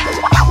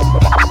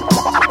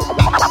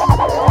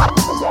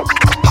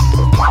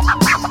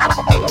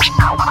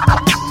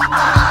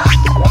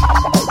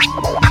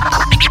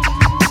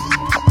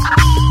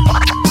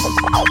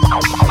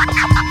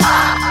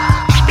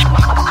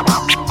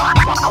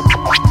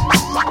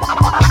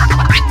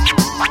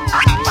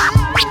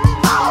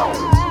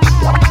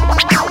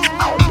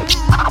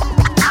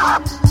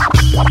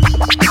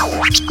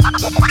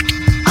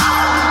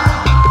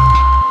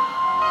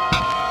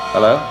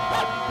 Hello?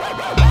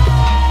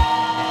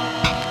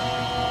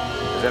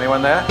 Is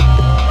anyone there?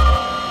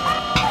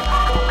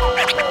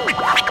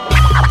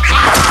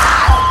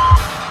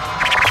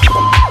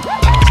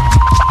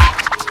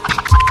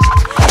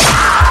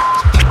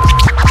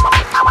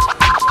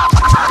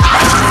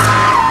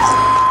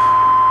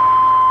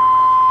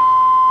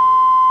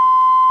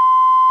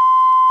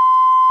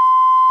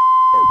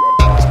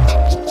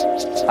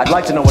 I'd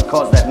like to know what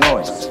caused that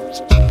noise.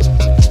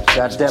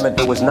 God damn it,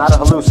 it was not a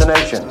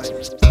hallucination.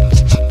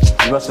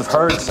 You must have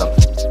heard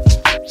something.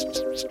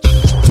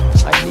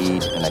 I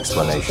need an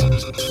explanation.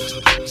 There's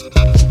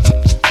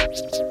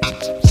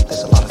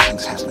a lot of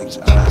things happening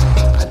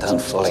that I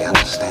don't fully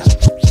understand.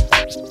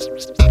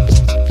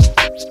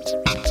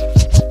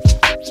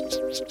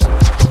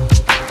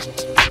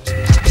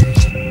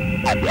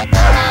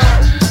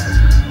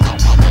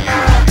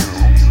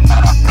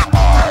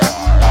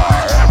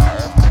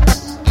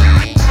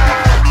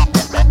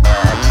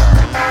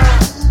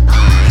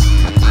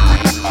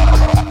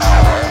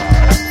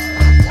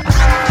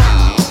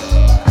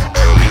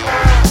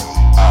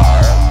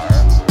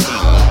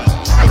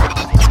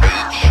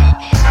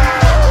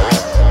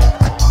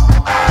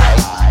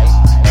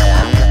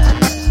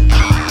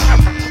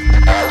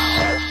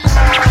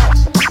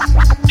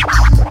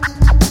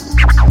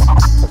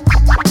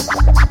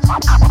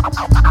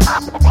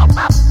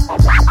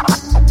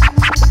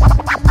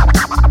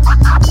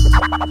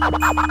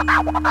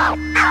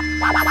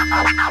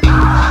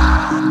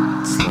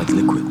 It's like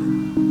liquid.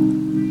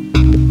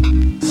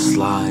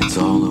 Slides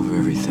all over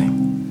everything.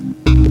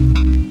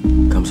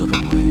 Comes up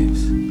in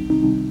waves.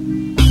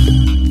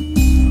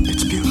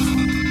 It's beautiful.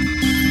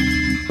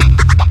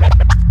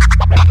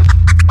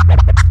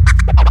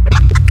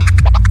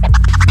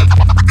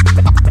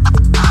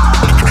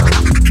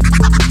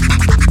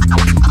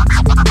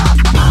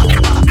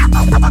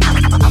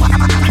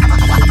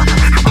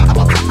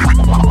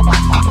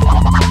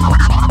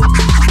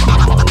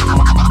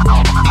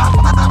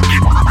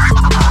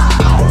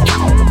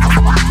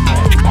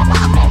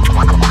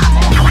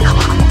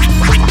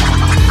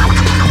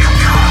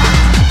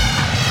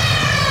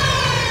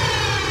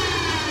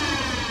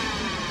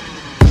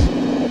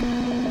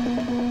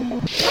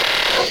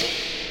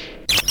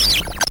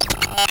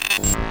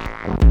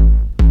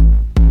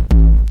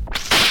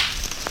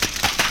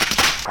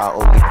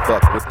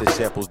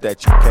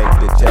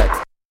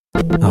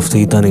 Αυτή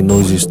ήταν η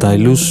Noisy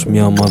Stylus,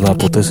 μια ομάδα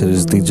από 4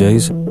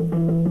 DJs,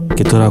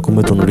 και τώρα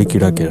ακούμε τον Ricky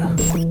Rucker.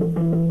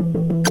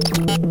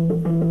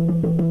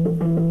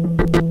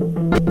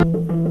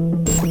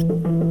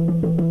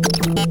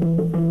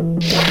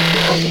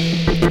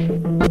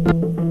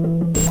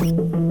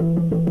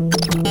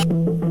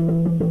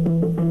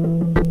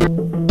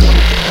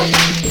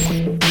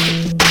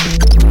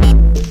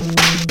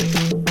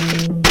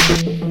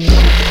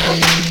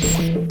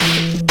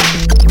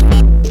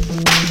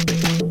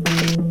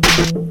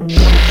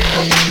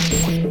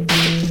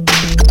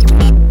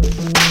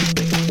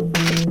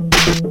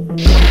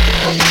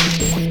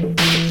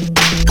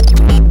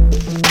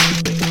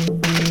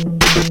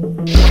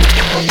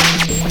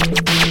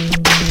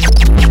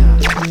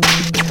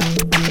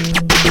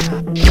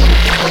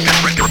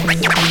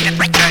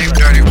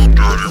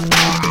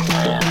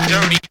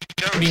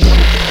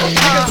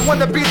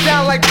 Wanna be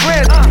down like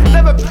Brand,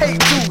 never pay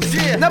dues,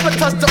 never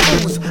touch the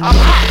ooze. I'm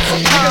hot.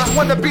 Niggas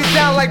wanna be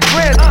down like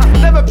Brand,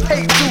 never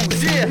pay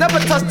dues, never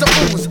touch the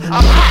ooze.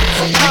 I'm hot.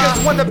 Niggas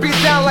wanna be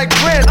down like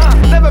Brand,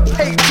 never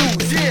pay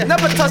dues,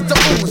 never touch the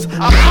ooze.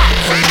 I'm hot.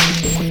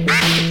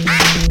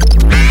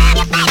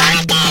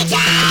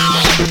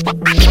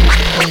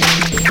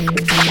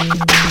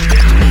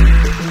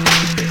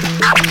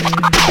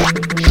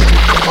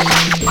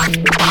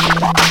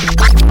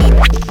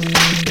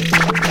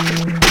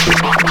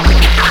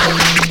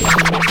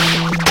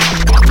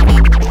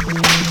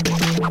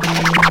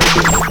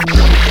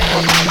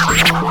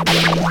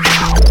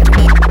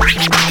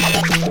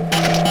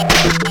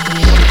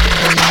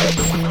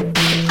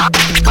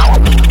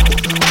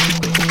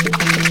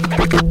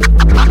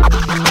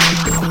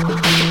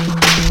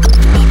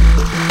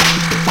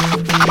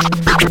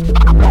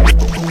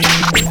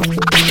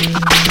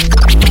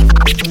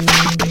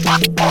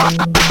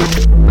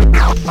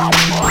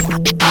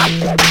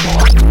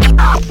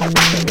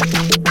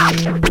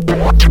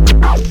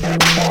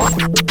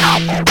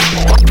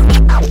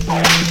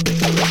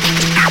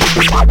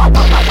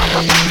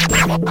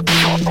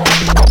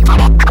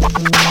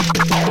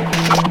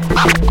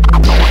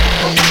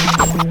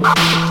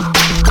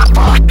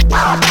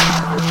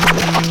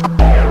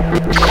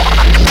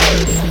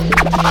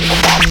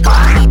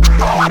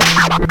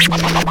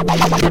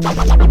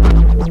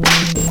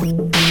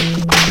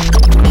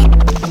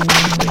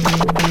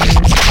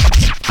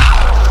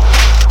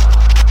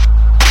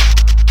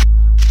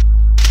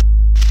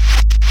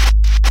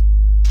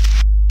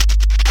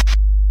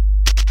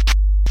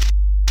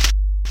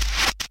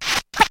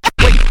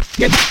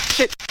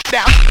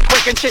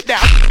 Shit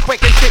down,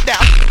 breaking shit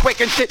down,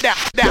 breaking shit down,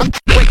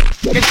 breaking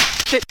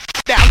shit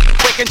down,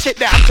 breaking shit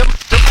down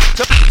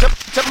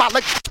to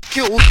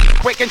molecules,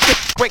 breaking shit,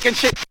 breaking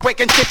shit,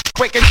 breaking shit,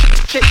 breaking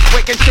shit,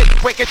 breaking shit,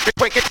 breaking shit,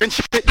 breaking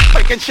shit,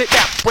 breaking shit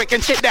down,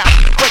 breaking shit down,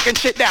 breaking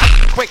shit down,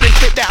 breaking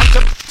shit down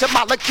to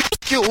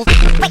molecules,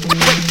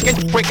 breaking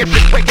shit, breaking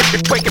shit, breaking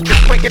shit, breaking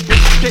shit,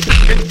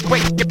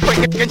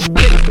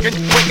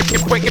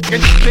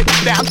 breaking shit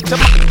down to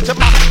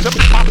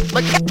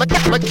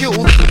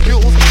molecules.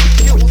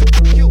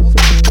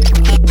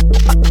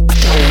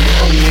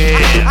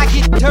 I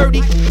get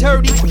dirty,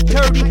 dirty,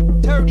 dirty,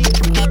 dirty,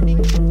 dirty,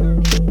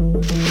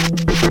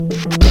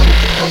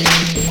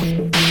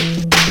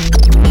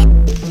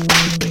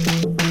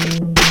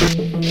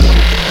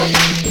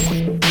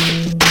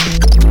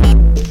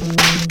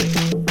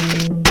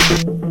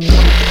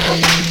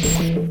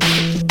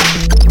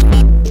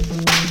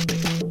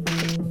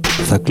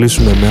 Θα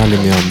κλείσουμε με άλλη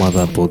μια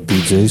ομάδα από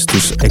DJs,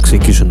 τους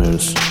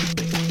Executioners.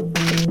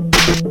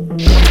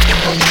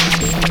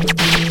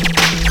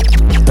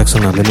 Τα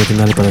ξαναλέμε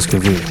την άλλη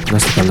Παρασκευή. Να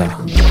είστε καλά.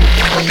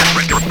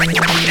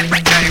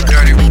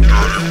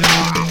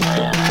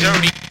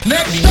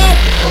 Next up,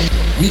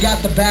 we got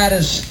the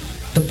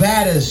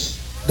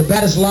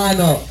baddest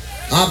lineup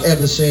I've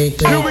ever seen.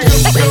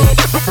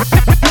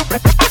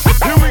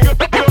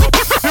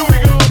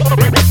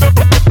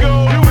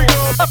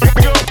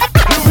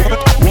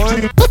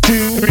 One,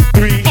 two,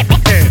 three,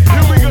 and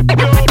here we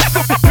go.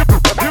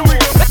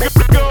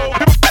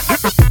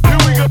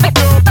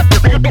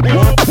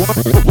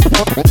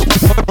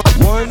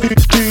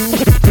 One, two,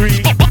 three,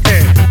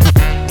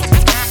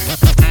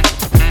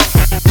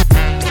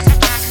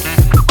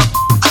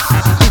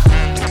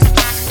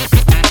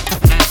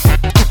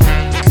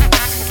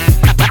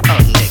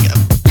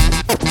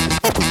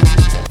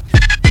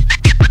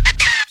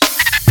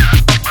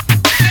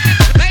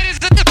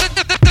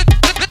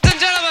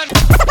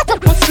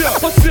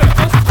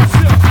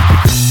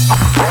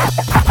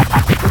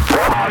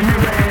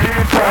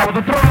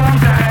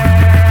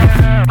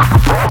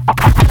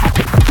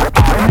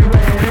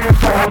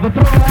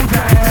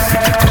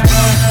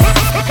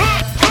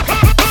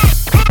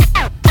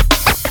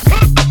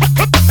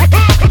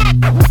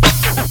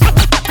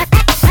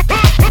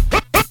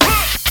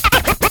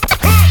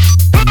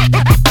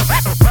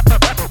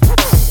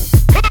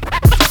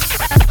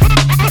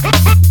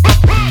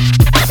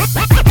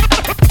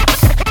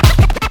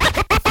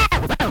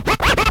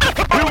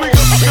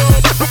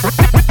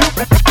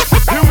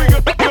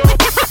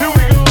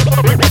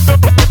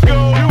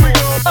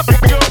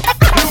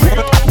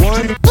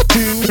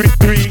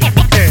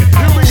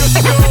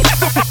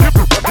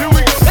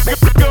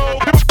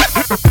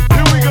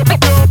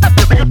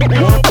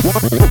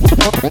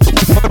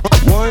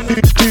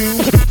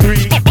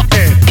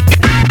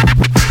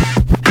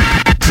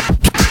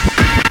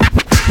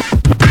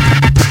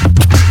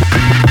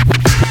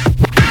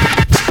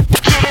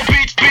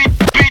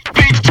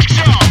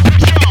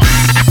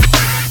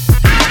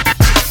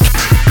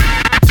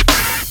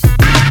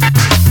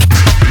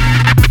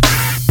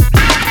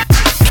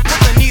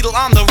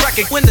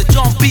 and when the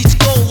drum beats